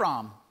come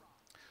from?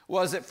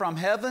 Was it from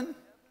heaven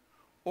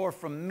or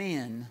from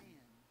men?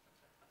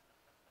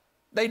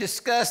 They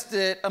discussed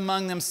it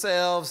among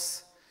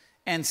themselves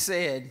and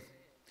said,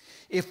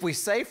 if we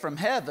say from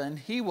heaven,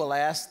 he will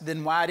ask,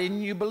 then why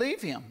didn't you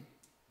believe him?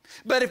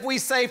 But if we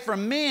say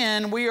from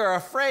men, we are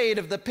afraid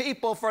of the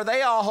people, for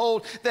they all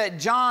hold that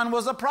John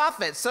was a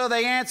prophet. So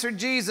they answered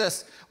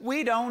Jesus,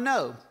 we don't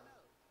know.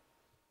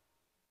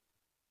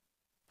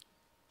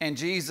 And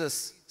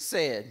Jesus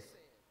said,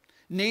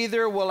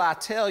 neither will I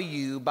tell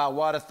you by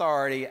what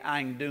authority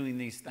I'm doing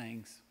these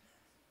things.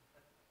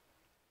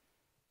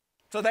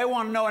 So they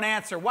want to know an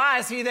answer. Why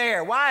is he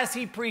there? Why is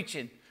he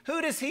preaching?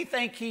 Who does he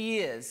think he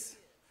is?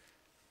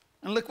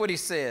 And look what he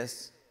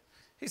says.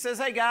 He says,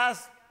 hey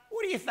guys,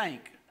 what do you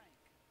think?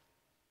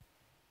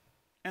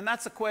 And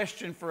that's a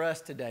question for us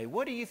today.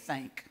 What do you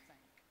think?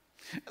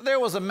 There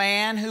was a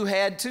man who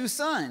had 2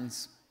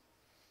 sons.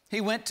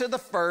 He went to the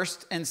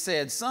first and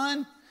said,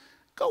 son,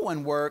 go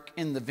and work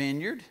in the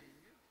vineyard.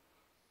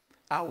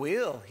 I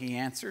will, he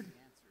answered.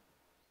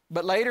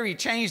 But later he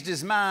changed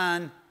his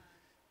mind.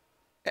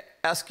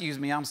 Excuse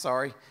me, I'm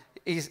sorry.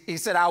 He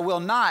said, I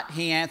will not,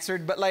 he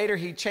answered. But later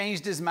he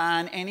changed his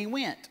mind and he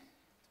went.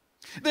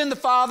 Then the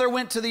father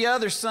went to the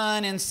other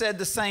son and said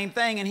the same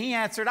thing. And he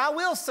answered, I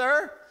will,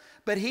 sir.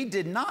 But he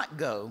did not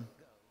go.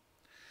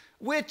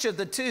 Which of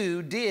the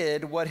 2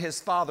 did what his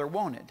father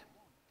wanted?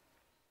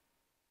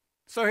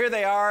 So here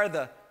they are,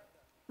 the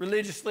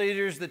religious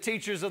leaders, the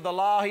teachers of the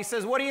law. He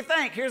says, what do you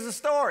think? Here's the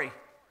story.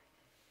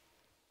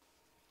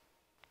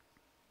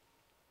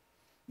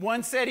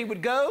 One said he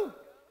would go,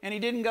 and he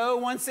didn't go.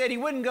 One said he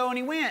wouldn't go, and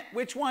he went.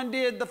 Which one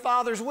did the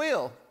Father's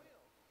will?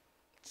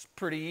 It's a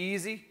pretty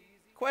easy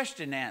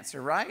question to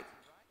answer, right?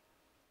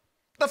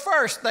 The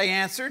first, they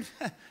answered.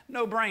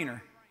 No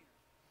brainer.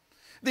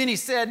 Then he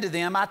said to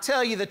them, I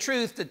tell you the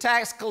truth, the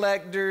tax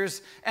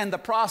collectors and the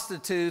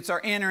prostitutes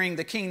are entering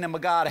the kingdom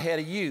of God ahead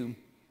of you.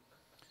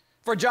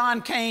 For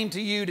John came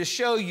to you to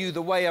show you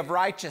the way of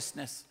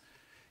righteousness.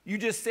 You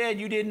just said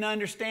you didn't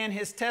understand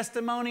his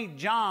testimony.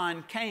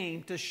 John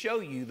came to show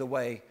you the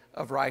way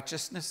of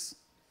righteousness.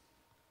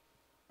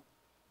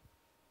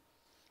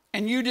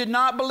 And you did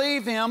not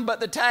believe him,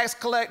 but the tax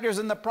collectors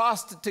and the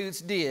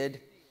prostitutes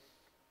did.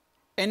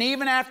 And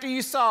even after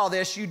you saw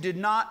this, you did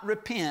not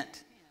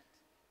repent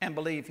and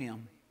believe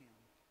him.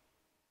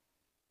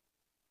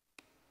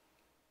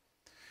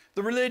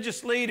 The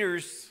religious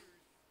leaders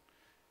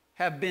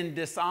have been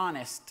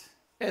dishonest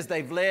as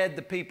they've led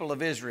the people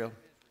of Israel.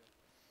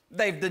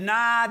 They've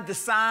denied the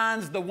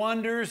signs, the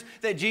wonders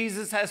that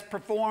Jesus has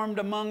performed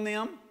among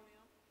them.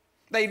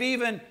 They've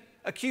even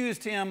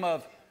accused him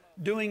of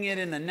doing it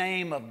in the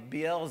name of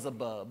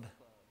Beelzebub.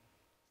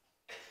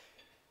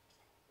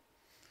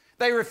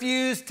 They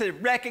refused to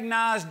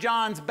recognize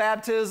John's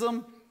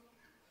baptism.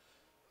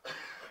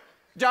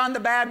 John the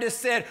Baptist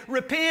said,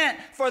 repent,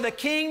 for the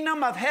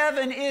kingdom of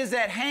heaven is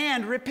at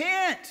hand.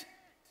 Repent.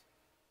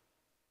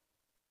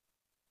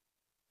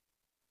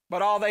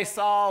 But all they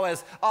saw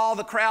as all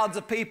the crowds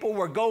of people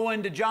were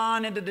going to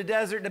John into the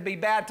desert to be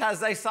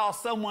baptized, they saw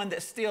someone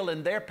that's still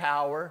in their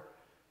power,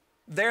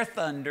 their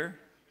thunder.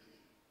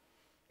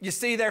 You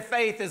see, their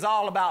faith is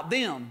all about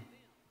them.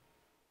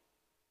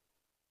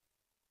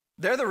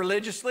 They're the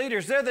religious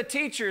leaders. They're the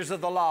teachers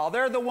of the law.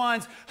 They're the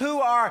ones who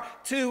are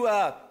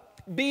to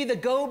be the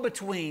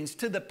go-betweens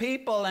to the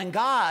people and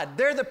God.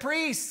 They're the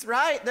priests,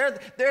 right?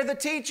 They're the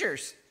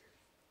teachers.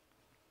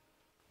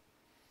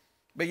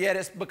 But yet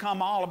it's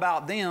become all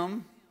about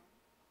them.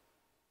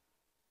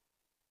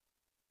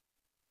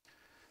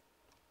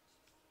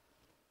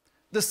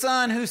 The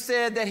son who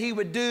said that he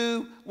would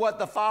do what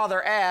the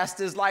father asked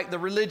is like the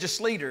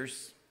religious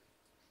leaders.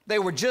 They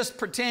were just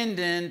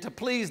pretending to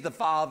please the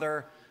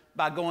father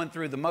by going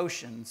through the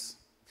motions.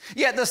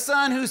 Yet the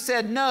son who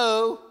said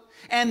no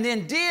and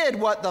then did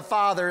what the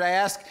father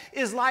asked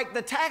is like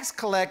the tax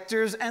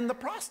collectors and the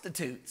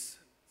prostitutes.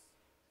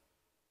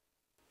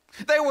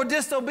 They were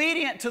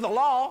disobedient to the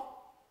law.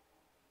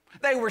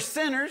 They were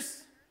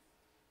sinners,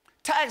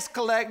 tax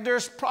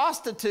collectors,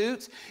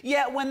 prostitutes,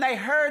 yet when they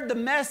heard the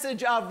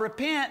message of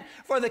repent,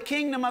 for the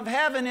kingdom of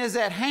heaven is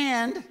at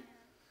hand,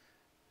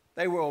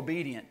 they were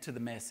obedient to the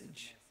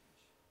message.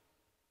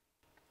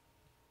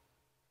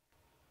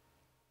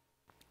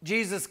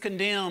 Jesus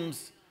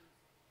condemns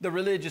the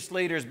religious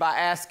leaders by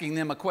asking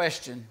them a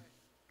question.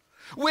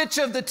 Which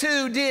of the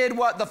two did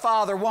what the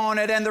Father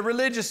wanted? And the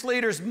religious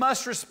leaders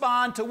must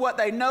respond to what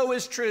they know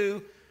is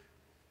true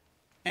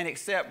and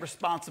accept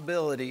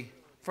responsibility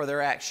for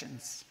their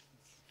actions.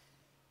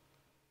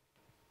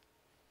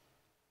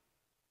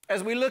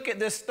 As we look at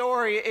this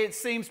story, it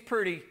seems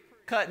pretty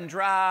cut and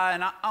dry,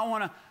 and I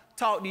want to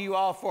talk to you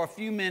all for a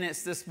few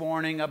minutes this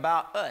morning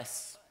about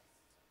us.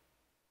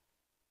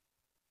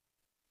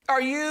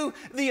 Are you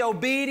the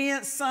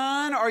obedient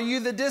son, or are you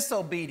the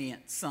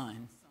disobedient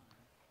son?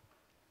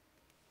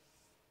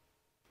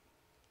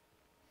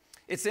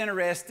 It's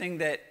interesting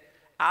that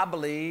I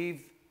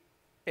believe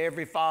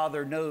every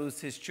father knows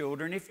his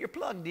children. If you're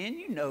plugged in,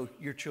 you know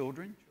your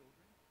children.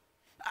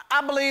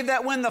 I believe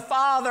that when the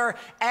father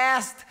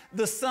asked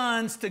the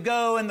sons to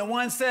go and the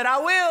one said, I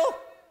will,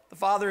 the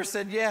father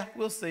said, yeah,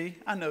 we'll see.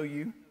 I know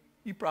you.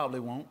 You probably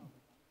won't.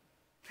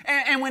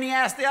 And when he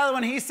asked the other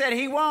one, he said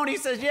he won't. He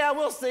says, yeah,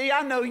 we'll see.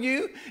 I know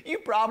you. You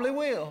probably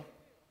will.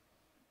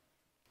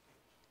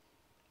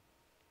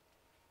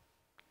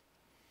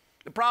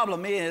 The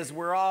problem is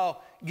we're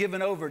all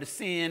given over to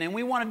sin and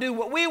we want to do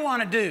what we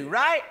want to do,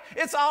 right?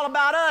 It's all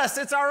about us.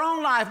 It's our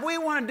own life. We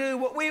want to do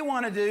what we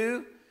want to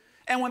do.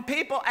 And when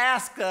people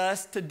ask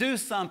us to do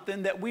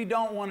something that we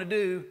don't want to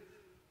do,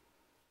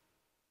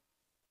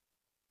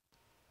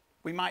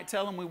 we might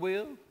tell them we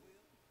will.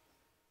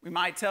 We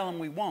might tell them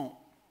we won't.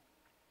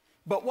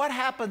 But what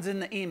happens in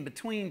the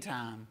in-between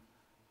time?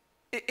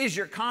 Is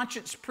your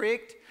conscience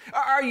pricked?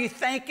 Are you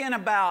thinking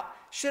about,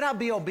 should I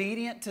be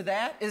obedient to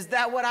that? Is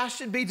that what I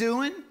should be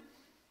doing?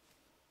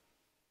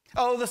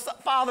 Oh, the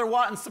father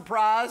wasn't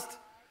surprised,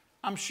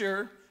 I'm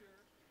sure,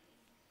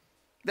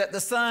 that the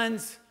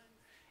sons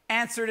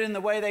answered in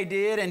the way they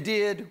did and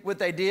did what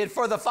they did.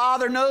 For the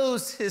father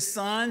knows his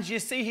sons. You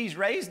see, he's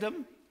raised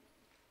them.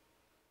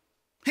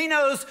 He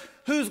knows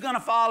who's going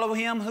to follow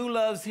him, who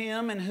loves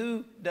him, and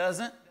who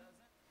doesn't.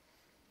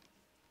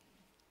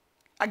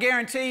 I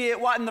guarantee you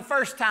it wasn't the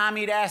first time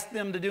he'd asked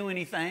them to do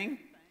anything.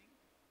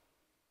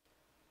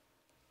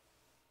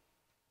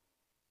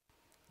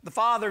 The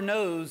Father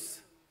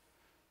knows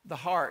the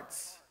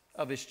hearts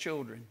of his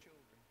children.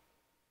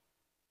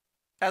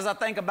 As I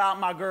think about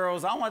my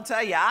girls, I want to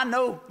tell you, I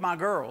know my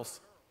girls.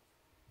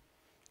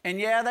 And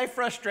yeah, they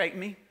frustrate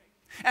me.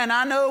 And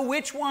I know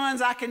which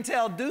ones I can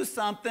tell do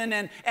something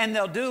and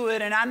they'll do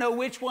it. And I know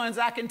which ones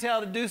I can tell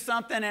to do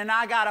something and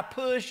I got to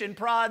push and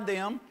prod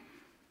them.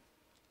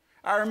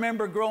 I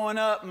remember growing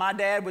up, my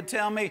dad would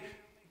tell me,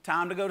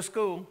 time to go to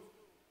school.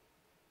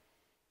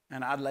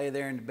 And I'd lay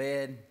there in the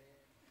bed.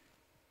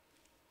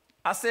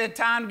 I said,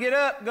 time to get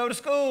up, go to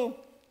school.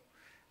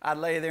 I'd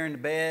lay there in the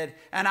bed,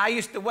 and I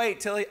used to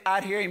wait till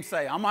I'd hear him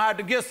say, I'm going to have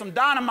to get some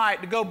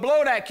dynamite to go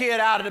blow that kid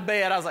out of the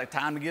bed. I was like,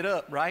 time to get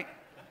up, right?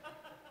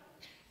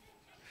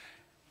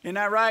 Isn't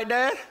that right,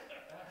 Dad?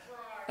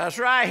 That's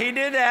right, he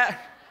did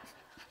that.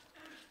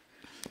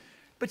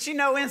 But you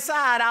know,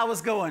 inside I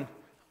was going,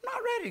 I'm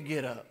not ready to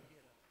get up.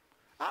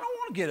 I don't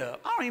want to get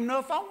up. I don't even know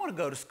if I want to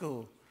go to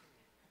school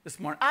this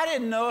morning. I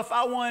didn't know if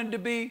I wanted to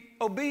be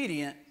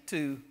obedient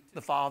to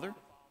the Father.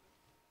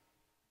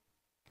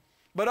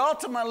 But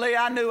ultimately,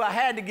 I knew I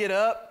had to get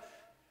up,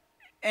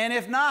 and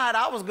if not,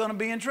 I was going to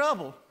be in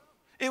trouble.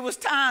 It was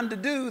time to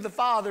do the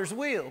Father's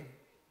will.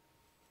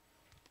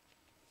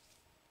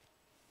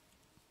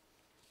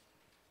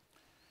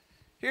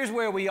 Here's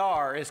where we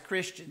are as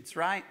Christians,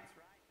 right?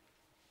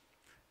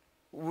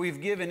 We've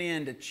given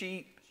in to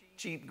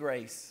cheap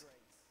grace.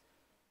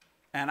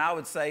 And I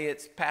would say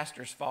it's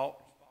pastor's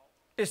fault.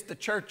 It's the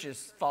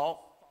church's fault.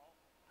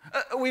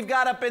 We've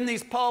got up in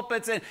these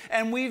pulpits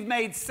and we've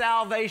made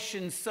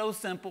salvation so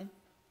simple.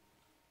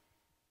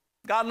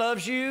 God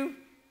loves you.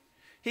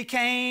 He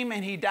came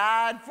and he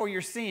died for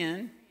your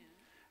sin.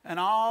 And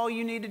all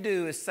you need to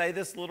do is say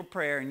this little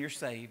prayer and you're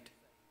saved.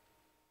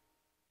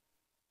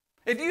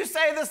 If you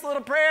say this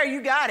little prayer,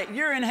 you got it.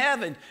 You're in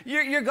heaven.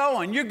 You're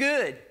going. You're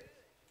good.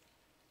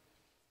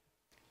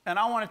 And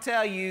I want to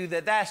tell you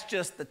that that's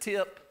just the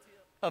tip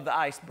of the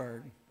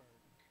iceberg.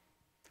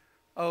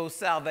 Oh,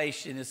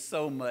 salvation is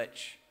so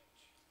much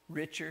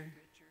richer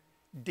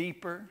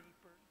deeper,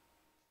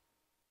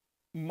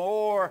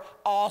 more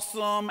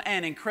awesome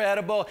and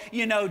incredible.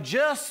 You know,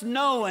 just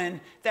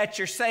knowing that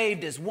you're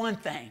saved is one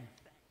thing.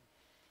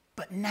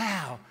 But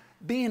now,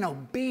 being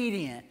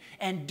obedient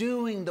and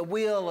doing the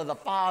will of the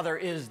Father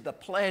is the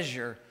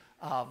pleasure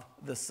of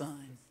the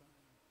Son.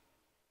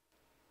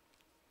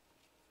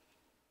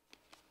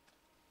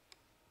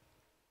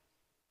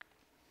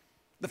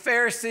 The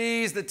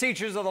Pharisees, the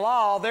teachers of the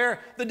law,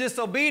 they're the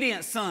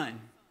disobedient son.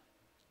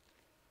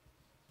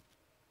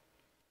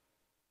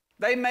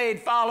 They made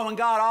following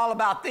God all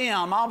about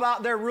them, all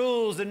about their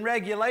rules and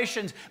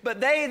regulations, but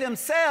they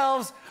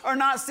themselves are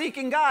not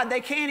seeking God.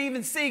 They can't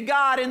even see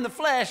God in the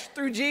flesh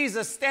through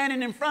Jesus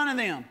standing in front of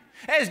them.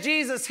 As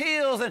Jesus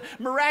heals and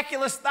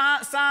miraculous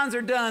signs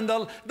are done,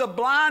 the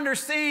blind are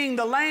seeing,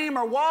 the lame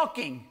are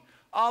walking,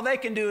 all they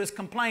can do is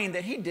complain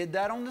that he did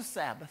that on the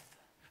Sabbath.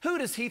 Who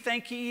does he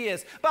think he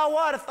is? By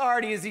what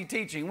authority is he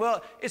teaching?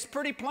 Well, it's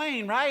pretty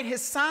plain, right?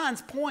 His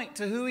signs point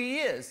to who he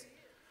is,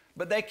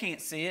 but they can't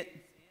see it.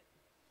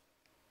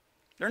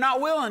 They're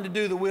not willing to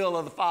do the will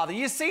of the Father.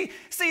 You see,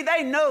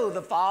 they know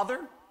the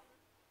Father.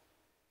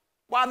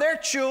 Why, they're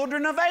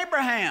children of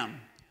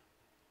Abraham.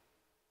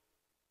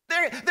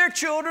 They're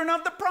children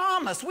of the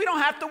promise. We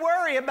don't have to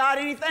worry about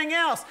anything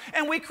else.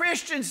 And we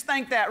Christians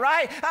think that,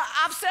 right?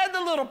 I've said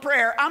the little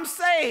prayer, I'm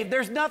saved.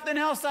 There's nothing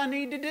else I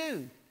need to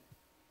do.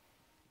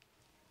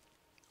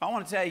 I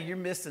want to tell you, you're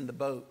missing the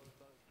boat.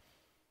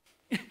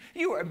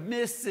 You are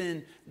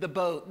missing the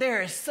boat.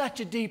 There is such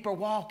a deeper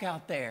walk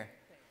out there.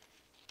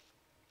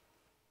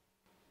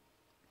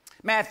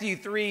 Matthew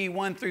 3,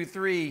 1 through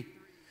 3.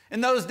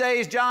 In those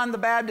days, John the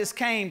Baptist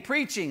came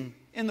preaching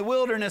in the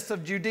wilderness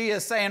of Judea,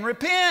 saying,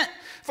 "Repent,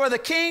 for the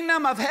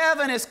kingdom of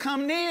heaven is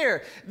come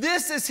near.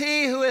 This is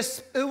he who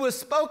was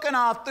spoken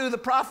of through the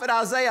prophet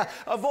Isaiah,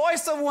 a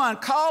voice of one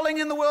calling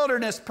in the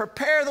wilderness,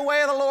 prepare the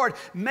way of the Lord,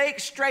 make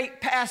straight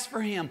paths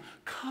for him."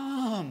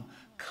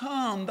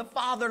 Come, the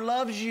Father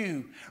loves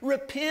you.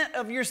 Repent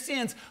of your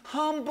sins.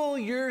 Humble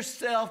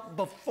yourself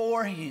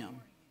before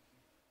him.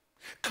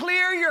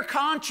 Clear your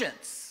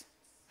conscience.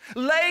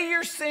 Lay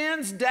your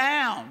sins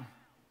down.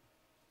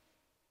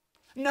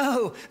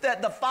 Know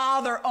that the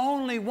Father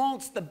only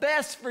wants the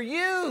best for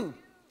you.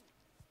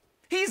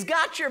 He's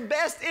got your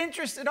best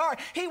interest at heart.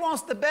 He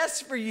wants the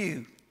best for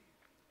you.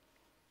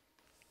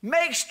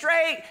 Make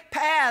straight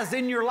paths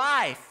in your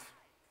life.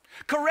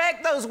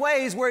 Correct those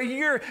ways where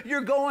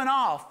you're going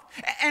off,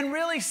 and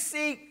really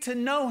seek to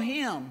know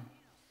him.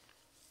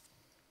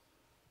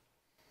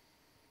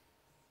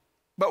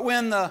 But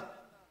when the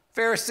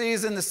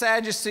Pharisees and the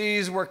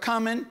Sadducees were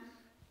coming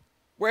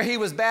where he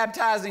was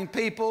baptizing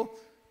people,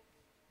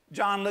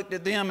 John looked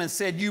at them and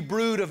said, "You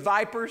brood of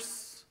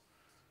vipers,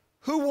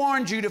 who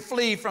warned you to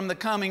flee from the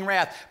coming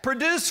wrath?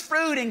 Produce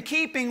fruit in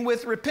keeping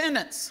with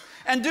repentance,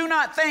 and do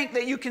not think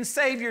that you can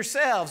save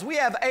yourselves. We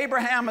have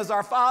Abraham as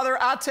our father.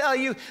 I tell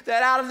you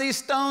that out of these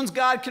stones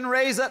God can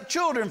raise up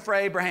children for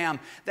Abraham.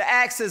 The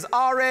axe is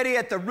already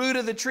at the root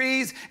of the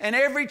trees, and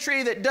every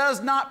tree that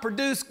does not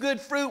produce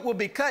good fruit will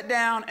be cut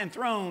down and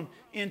thrown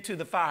into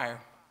the fire."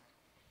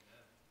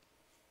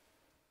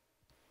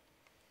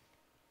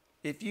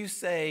 If you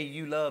say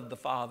you love the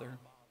Father,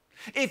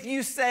 if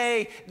you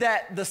say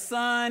that the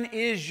Son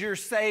is your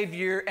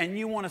Savior and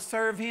you want to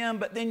serve him,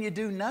 but then you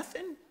do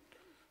nothing,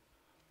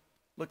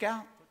 look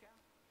out.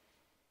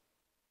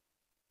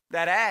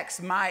 That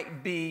axe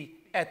might be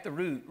at the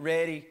root,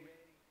 ready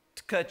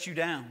to cut you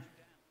down.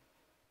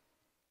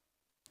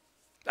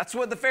 That's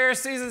what the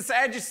Pharisees and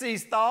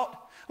Sadducees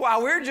thought.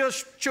 Well, we're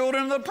just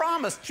children of the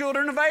promise,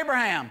 children of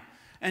Abraham.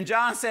 And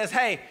John says,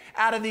 hey,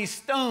 out of these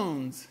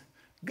stones,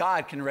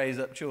 God can raise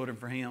up children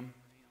for him.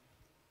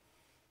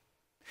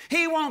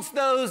 He wants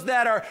those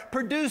that are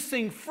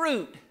producing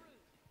fruit.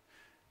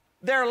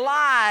 Their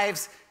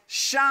lives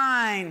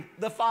shine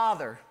the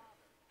Father.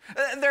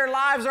 Their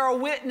lives are a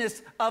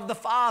witness of the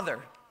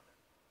Father.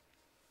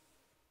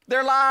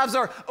 Their lives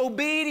are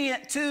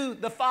obedient to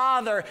the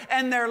Father,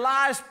 and their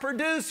lives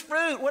produce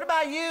fruit. What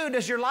about you?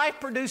 Does your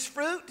life produce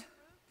fruit?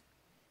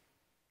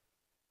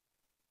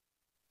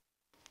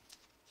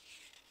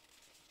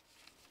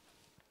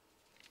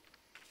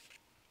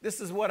 This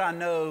is what I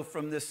know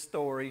from this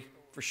story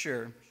for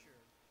sure.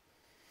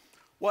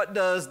 What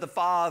does the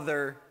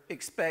Father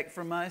expect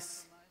from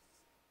us?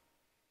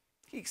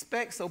 He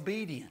expects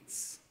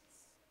obedience.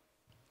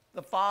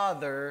 The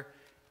Father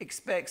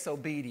expects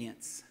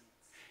obedience.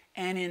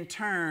 And in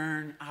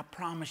turn, I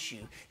promise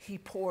you, he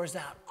pours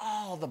out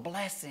all the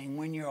blessing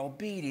when you're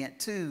obedient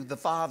to the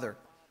Father.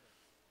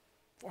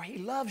 For he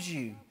loves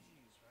you.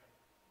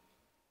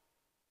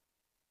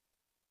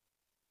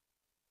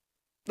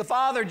 The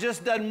Father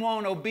just doesn't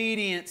want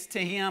obedience to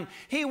him.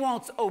 He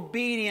wants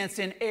obedience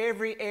in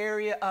every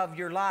area of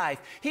your life.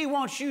 He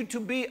wants you to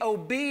be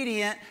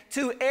obedient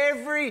to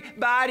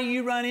everybody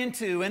you run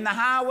into in the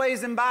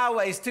highways and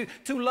byways, to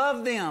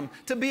love them,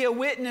 to be a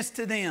witness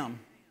to them.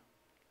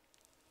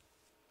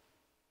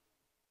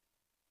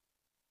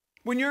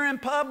 When you're in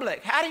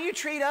public, how do you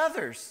treat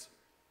others?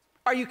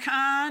 Are you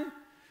kind?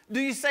 Do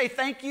you say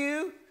thank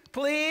you,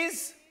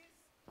 please?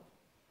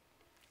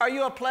 Are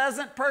you a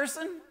pleasant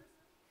person?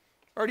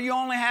 Or do you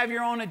only have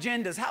your own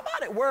agendas? How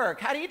about at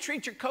work? How do you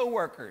treat your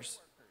coworkers?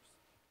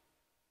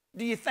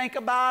 Do you think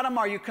about them?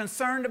 Are you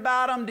concerned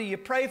about them? Do you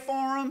pray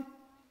for them?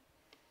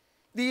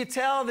 Do you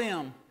tell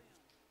them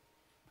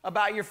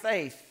about your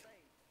faith?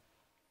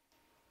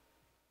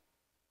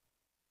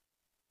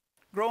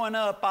 Growing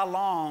up, I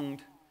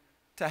longed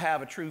to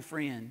have a true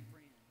friend.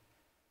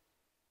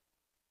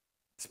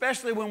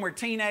 Especially when we're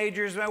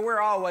teenagers, we're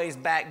always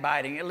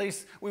backbiting. At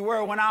least we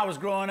were when I was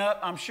growing up.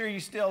 I'm sure you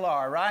still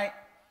are, right?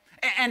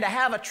 And to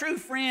have a true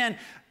friend,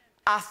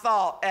 I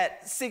thought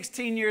at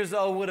 16 years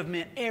old would have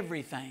meant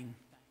everything.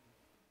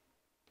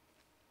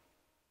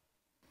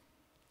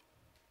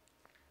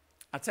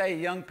 I tell you,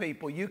 young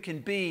people, you can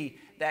be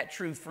that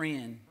true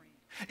friend.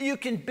 You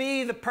can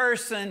be the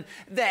person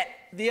that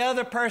the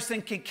other person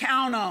can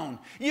count on.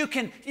 You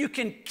can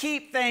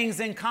keep things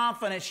in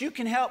confidence. You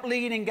can help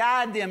lead and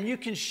guide them. You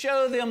can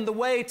show them the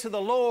way to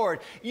the Lord.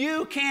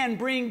 You can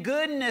bring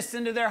goodness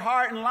into their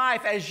heart and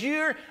life. As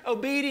you're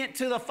obedient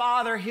to the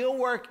Father, He'll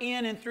work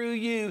in and through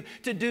you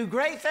to do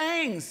great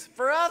things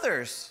for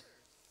others.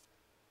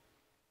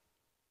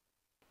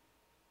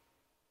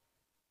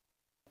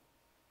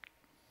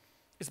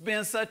 It's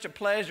been such a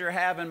pleasure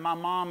having my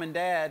mom and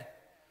dad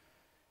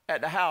at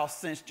the house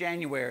since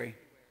January.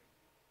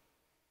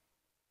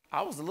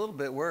 I was a little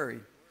bit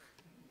worried.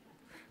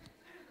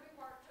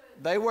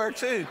 They were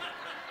too.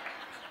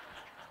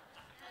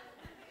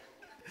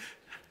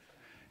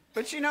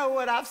 But you know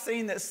what I've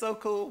seen that's so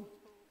cool?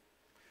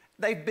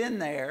 They've been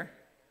there,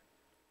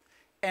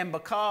 and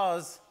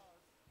because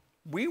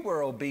we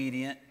were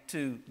obedient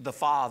to the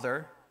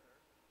Father,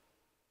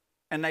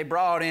 and they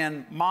brought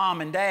in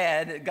mom and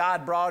dad,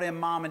 God brought in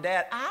mom and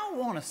dad, I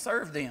want to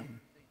serve them.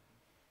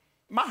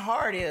 My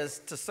heart is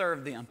to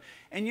serve them.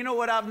 And you know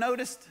what I've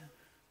noticed?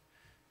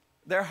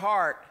 Their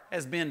heart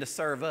has been to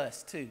serve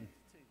us too.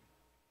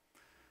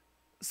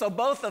 So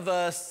both of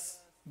us,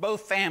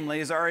 both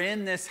families, are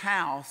in this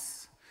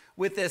house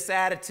with this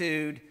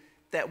attitude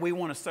that we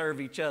want to serve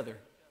each other.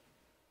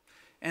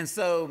 And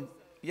so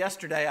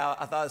yesterday,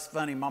 I thought it was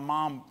funny. My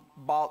mom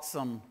bought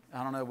some,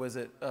 I don't know, was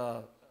it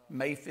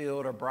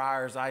Mayfield or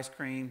Breyers ice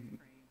cream?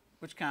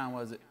 Which kind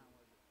was it?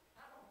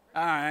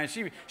 All right,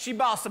 she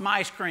bought some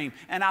ice cream,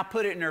 and I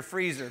put it in her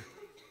freezer.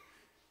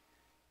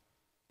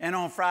 And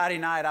on Friday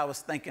night, I was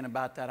thinking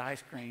about that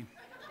ice cream.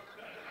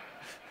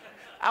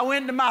 I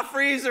went into my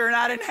freezer, and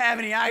I didn't have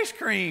any ice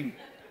cream.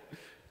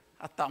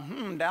 I thought,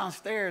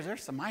 downstairs,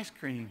 there's some ice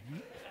cream.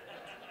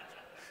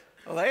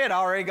 Well, they had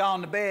already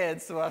gone to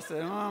bed, so I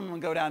said, I'm going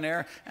to go down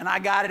there. And I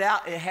got it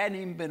out. It hadn't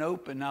even been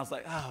opened. I was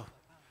like, oh,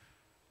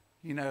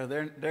 you know,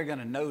 they're going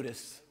to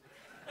notice.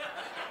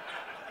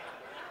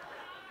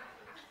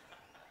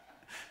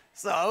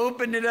 So I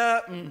opened it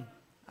up, and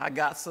I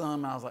got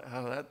some. I was like,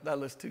 oh, that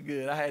looks too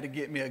good. I had to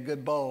get me a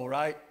good bowl,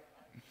 right?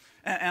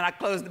 And I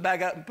closed it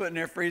back up and put it in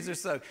their freezer.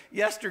 So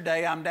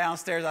yesterday, I'm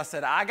downstairs. I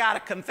said, I got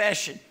a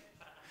confession.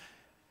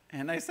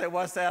 And they said,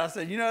 what's that? I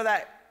said, you know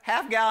that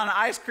half-gallon of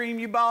ice cream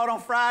you bought on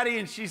Friday?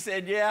 And she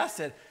said, yeah. I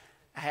said,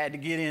 I had to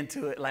get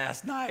into it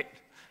last night.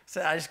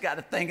 So I just got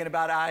to thinking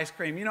about ice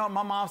cream. You know what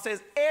my mom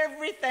says?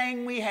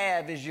 Everything we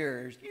have is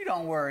yours. You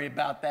don't worry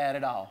about that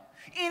at all.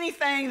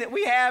 Anything that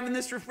we have in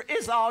this refrigerator,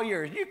 it's all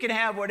yours. You can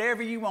have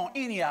whatever you want,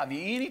 any of you,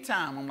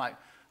 anytime. I'm like,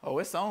 oh,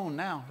 it's on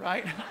now,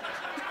 right?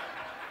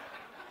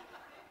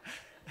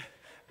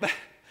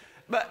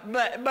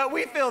 but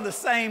we feel the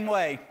same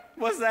way.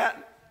 What's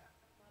that?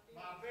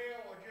 My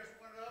bill just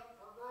went up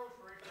for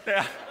groceries.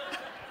 Yeah.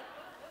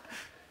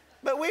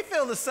 But we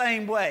feel the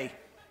same way.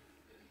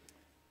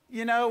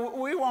 You know,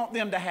 we want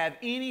them to have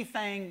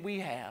anything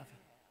we have.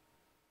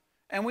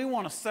 And we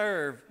want to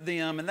serve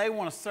them, and they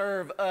want to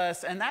serve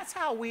us. And that's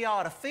how we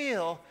ought to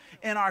feel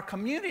in our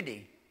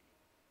community.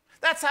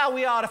 That's how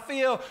we ought to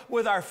feel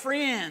with our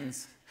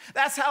friends.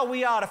 That's how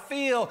we ought to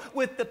feel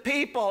with the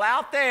people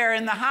out there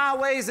in the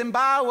highways and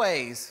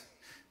byways.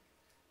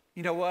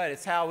 You know what?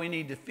 It's how we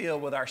need to feel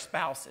with our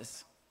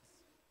spouses.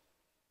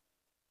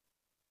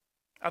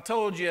 I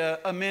told you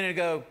a minute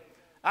ago,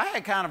 I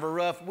had kind of a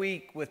rough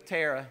week with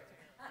Tara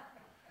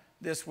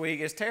this week.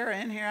 Is Tara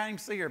in here? I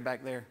didn't even see her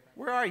back there.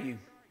 Where are you?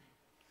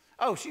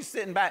 Oh, she's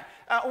sitting back.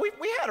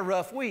 We had a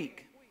rough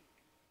week.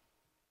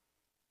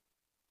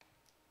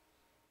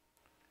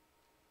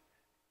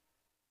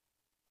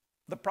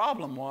 The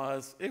problem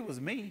was, it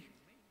was me.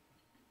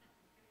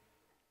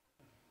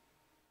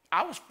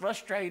 I was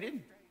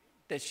frustrated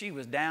that she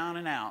was down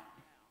and out.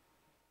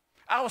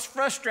 I was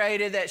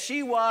frustrated that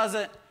she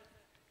wasn't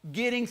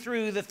getting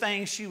through the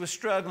things she was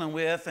struggling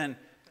with, and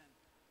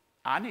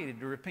I needed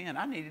to repent.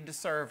 I needed to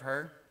serve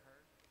her.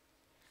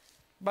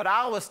 But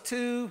I was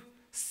too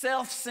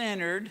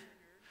self-centered,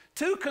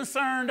 too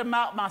concerned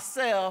about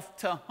myself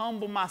to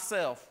humble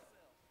myself.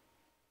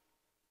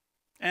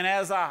 And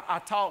as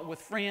I talked with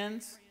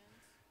friends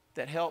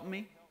that helped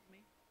me,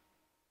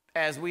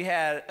 as we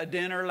had a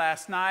dinner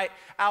last night,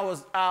 I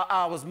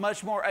was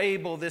much more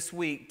able this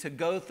week to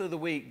go through the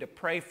week to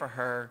pray for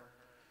her,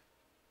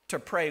 to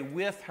pray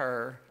with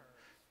her,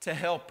 to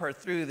help her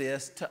through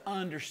this, to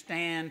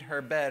understand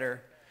her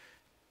better.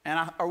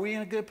 And are we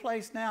in a good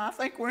place now? I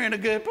think we're in a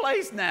good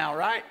place now,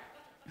 right?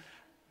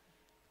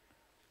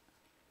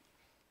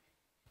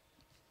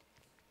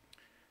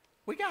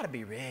 We got to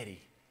be ready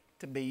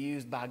to be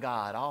used by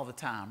God all the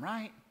time,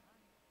 right?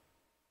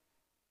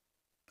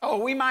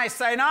 Oh, we might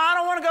say, no, I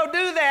don't want to go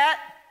do that.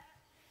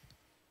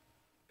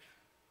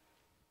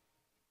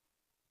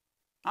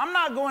 I'm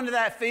not going to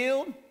that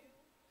field.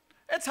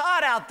 It's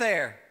hot out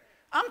there.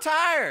 I'm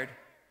tired.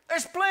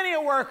 There's plenty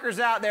of workers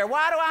out there.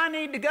 Why do I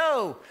need to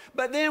go?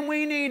 But then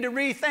we need to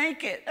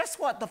rethink it. That's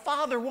what the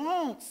Father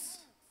wants.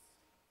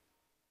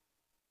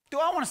 Do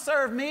I want to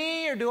serve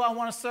me or do I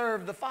want to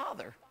serve the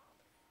Father?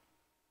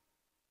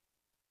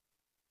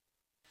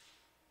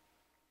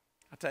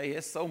 I tell you,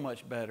 it's so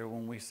much better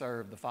when we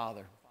serve the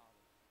Father.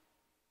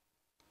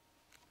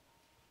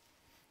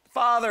 The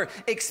Father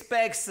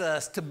expects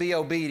us to be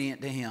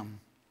obedient to Him.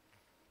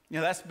 You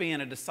know, that's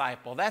being a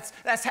disciple.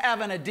 That's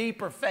having a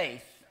deeper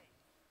faith.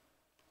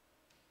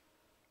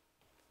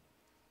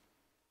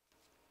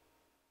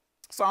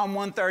 Psalm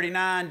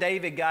 139,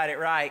 David got it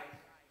right.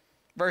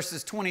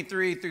 Verses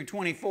 23 through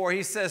 24,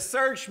 he says,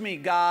 "Search me,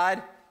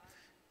 God,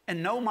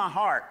 and know my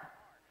heart."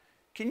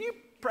 Can you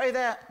pray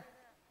that?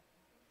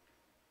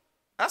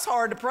 That's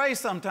hard to pray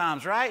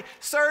sometimes, right?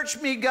 Search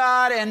me,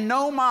 God, and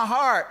know my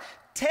heart.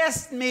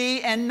 Test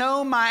me and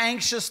know my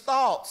anxious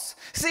thoughts.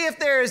 See if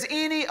there is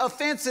any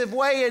offensive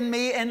way in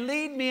me and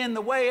lead me in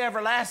the way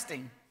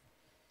everlasting.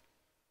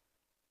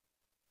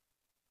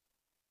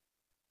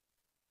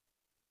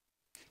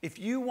 If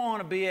you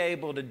want to be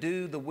able to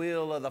do the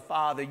will of the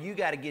Father, you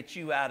got to get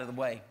you out of the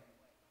way.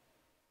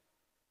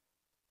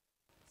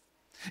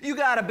 You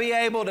got to be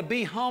able to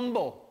be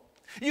humble.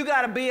 You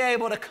got to be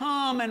able to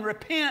come and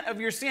repent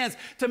of your sins,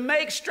 to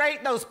make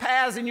straight those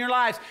paths in your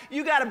lives.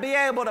 You got to be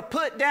able to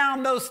put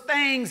down those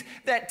things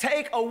that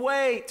take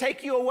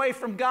you away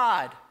from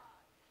God.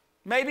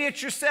 Maybe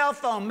it's your cell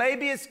phone.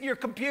 Maybe it's your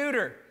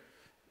computer.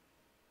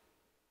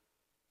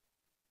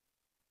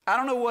 I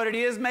don't know what it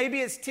is.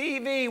 Maybe it's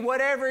TV,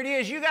 whatever it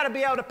is. You got to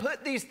be able to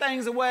put these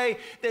things away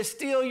that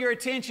steal your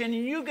attention,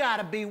 and you got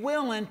to be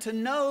willing to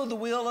know the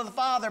will of the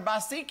Father by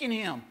seeking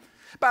Him,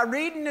 by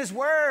reading His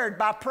Word,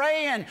 by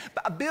praying,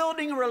 by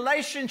building a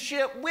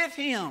relationship with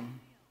Him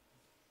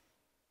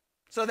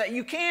so that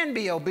you can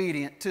be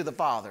obedient to the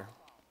Father.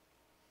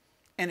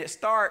 And it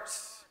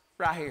starts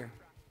right here.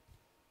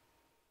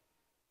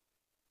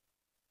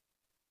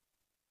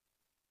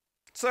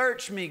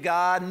 Search me,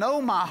 God, know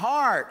my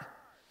heart.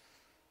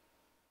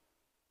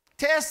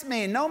 Test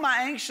me, know my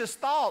anxious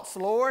thoughts,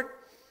 Lord.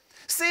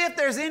 See if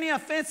there's any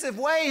offensive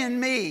way in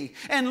me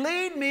and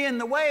lead me in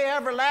the way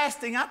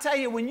everlasting. I tell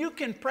you, when you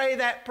can pray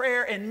that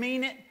prayer and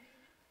mean it,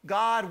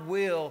 God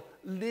will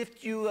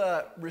lift you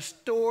up,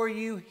 restore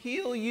you,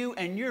 heal you,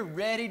 and you're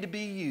ready to be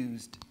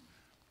used.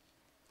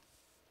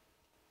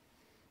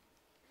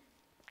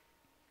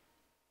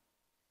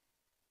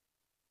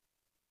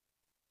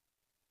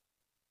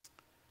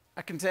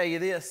 I can tell you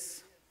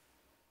this.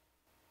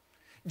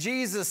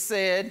 Jesus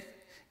said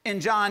in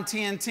John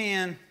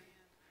 10:10,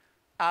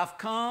 "I've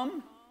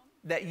come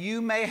that you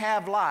may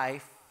have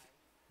life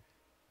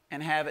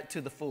and have it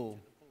to the full."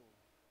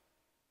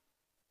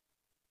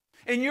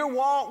 In your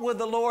walk with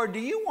the Lord, do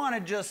you want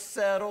to just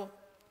settle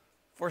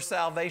for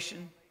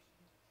salvation?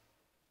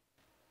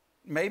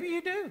 Maybe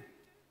you do.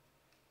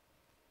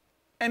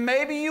 And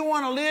maybe you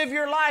want to live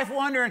your life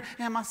wondering,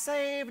 am I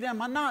saved?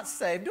 Am I not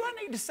saved? Do I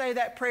need to say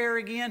that prayer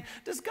again?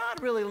 Does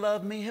God really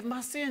love me? Have my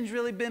sins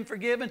really been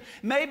forgiven?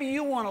 Maybe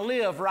you want to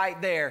live right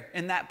there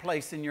in that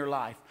place in your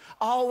life,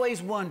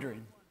 always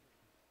wondering,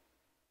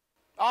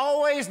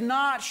 always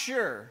not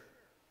sure.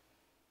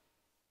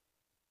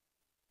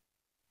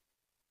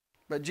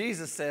 But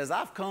Jesus says,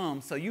 I've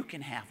come so you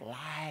can have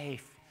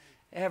life,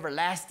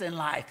 everlasting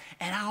life,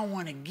 and I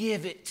want to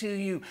give it to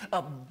you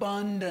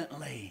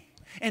abundantly,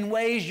 in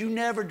ways you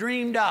never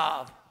dreamed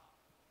of.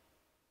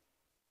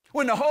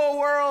 When the whole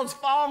world's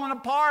falling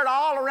apart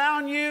all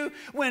around you,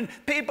 when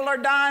people are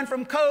dying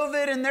from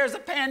COVID and there's a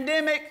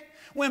pandemic,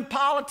 when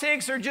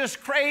politics are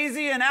just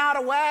crazy and out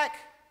of whack,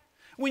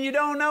 when you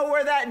don't know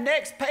where that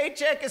next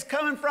paycheck is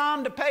coming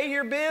from to pay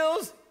your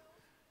bills,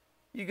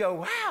 you go,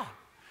 wow,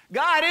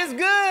 God is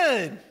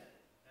good.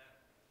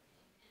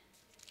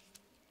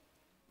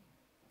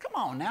 Come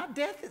on now,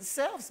 death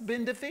itself's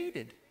been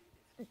defeated.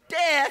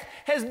 Death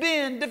has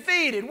been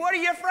defeated. What are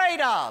you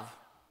afraid of?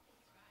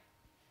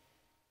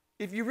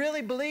 If you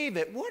really believe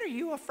it, what are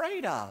you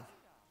afraid of?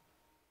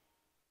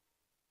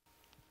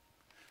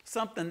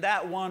 Something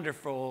that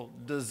wonderful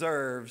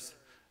deserves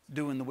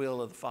doing the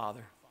will of the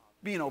Father,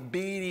 being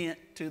obedient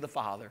to the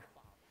Father,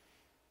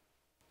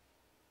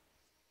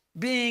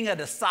 being a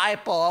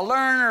disciple, a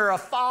learner, a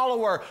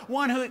follower,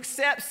 one who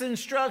accepts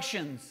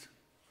instructions.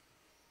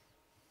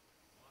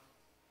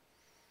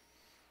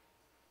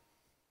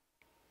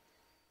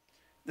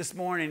 This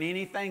morning,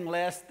 anything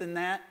less than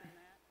that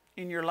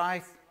in your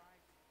life,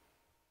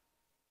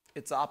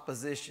 it's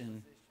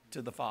opposition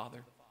to the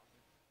Father.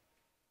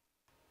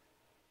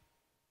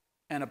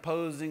 And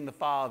opposing the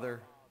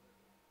Father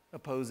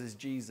opposes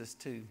Jesus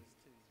too.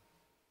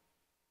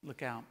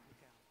 Look out.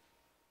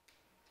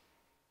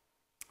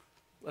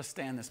 Let's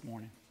stand this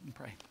morning and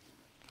pray.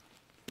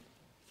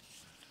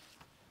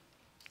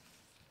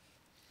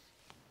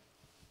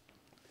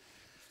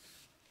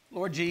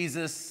 Lord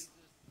Jesus,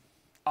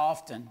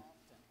 often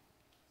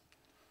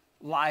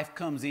life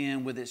comes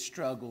in with its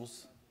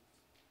struggles,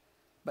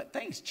 but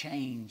things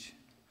change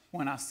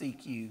when I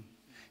seek you.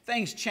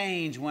 Things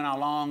change when I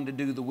long to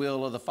do the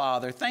will of the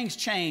Father. Things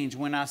change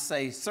when I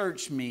say,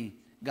 search me,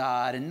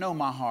 God, and know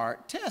my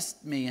heart.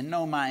 Test me and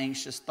know my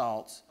anxious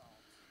thoughts.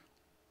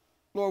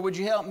 Lord, would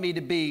you help me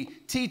to be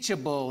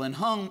teachable and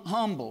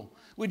humble?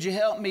 Would you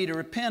help me to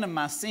repent of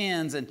my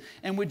sins?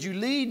 And would you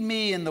lead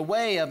me in the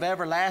way of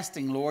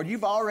everlasting, Lord?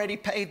 You've already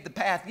paved the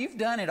path. You've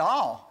done it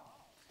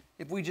all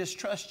if we just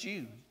trust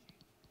you.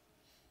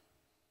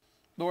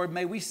 Lord,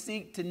 may we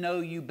seek to know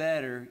you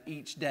better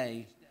each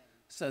day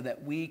so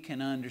that we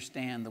can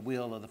understand the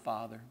will of the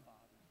Father.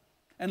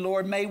 And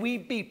Lord, may we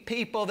be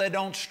people that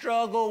don't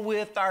struggle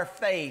with our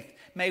faith.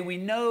 May we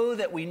know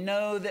that we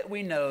know that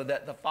we know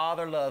that the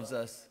Father loves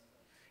us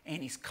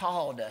and He's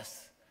called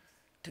us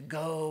to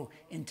go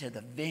into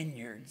the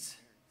vineyards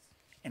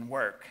and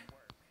work.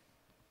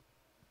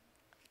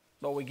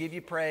 Lord, we give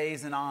you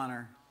praise and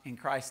honor in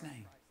Christ's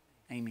name.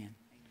 Amen.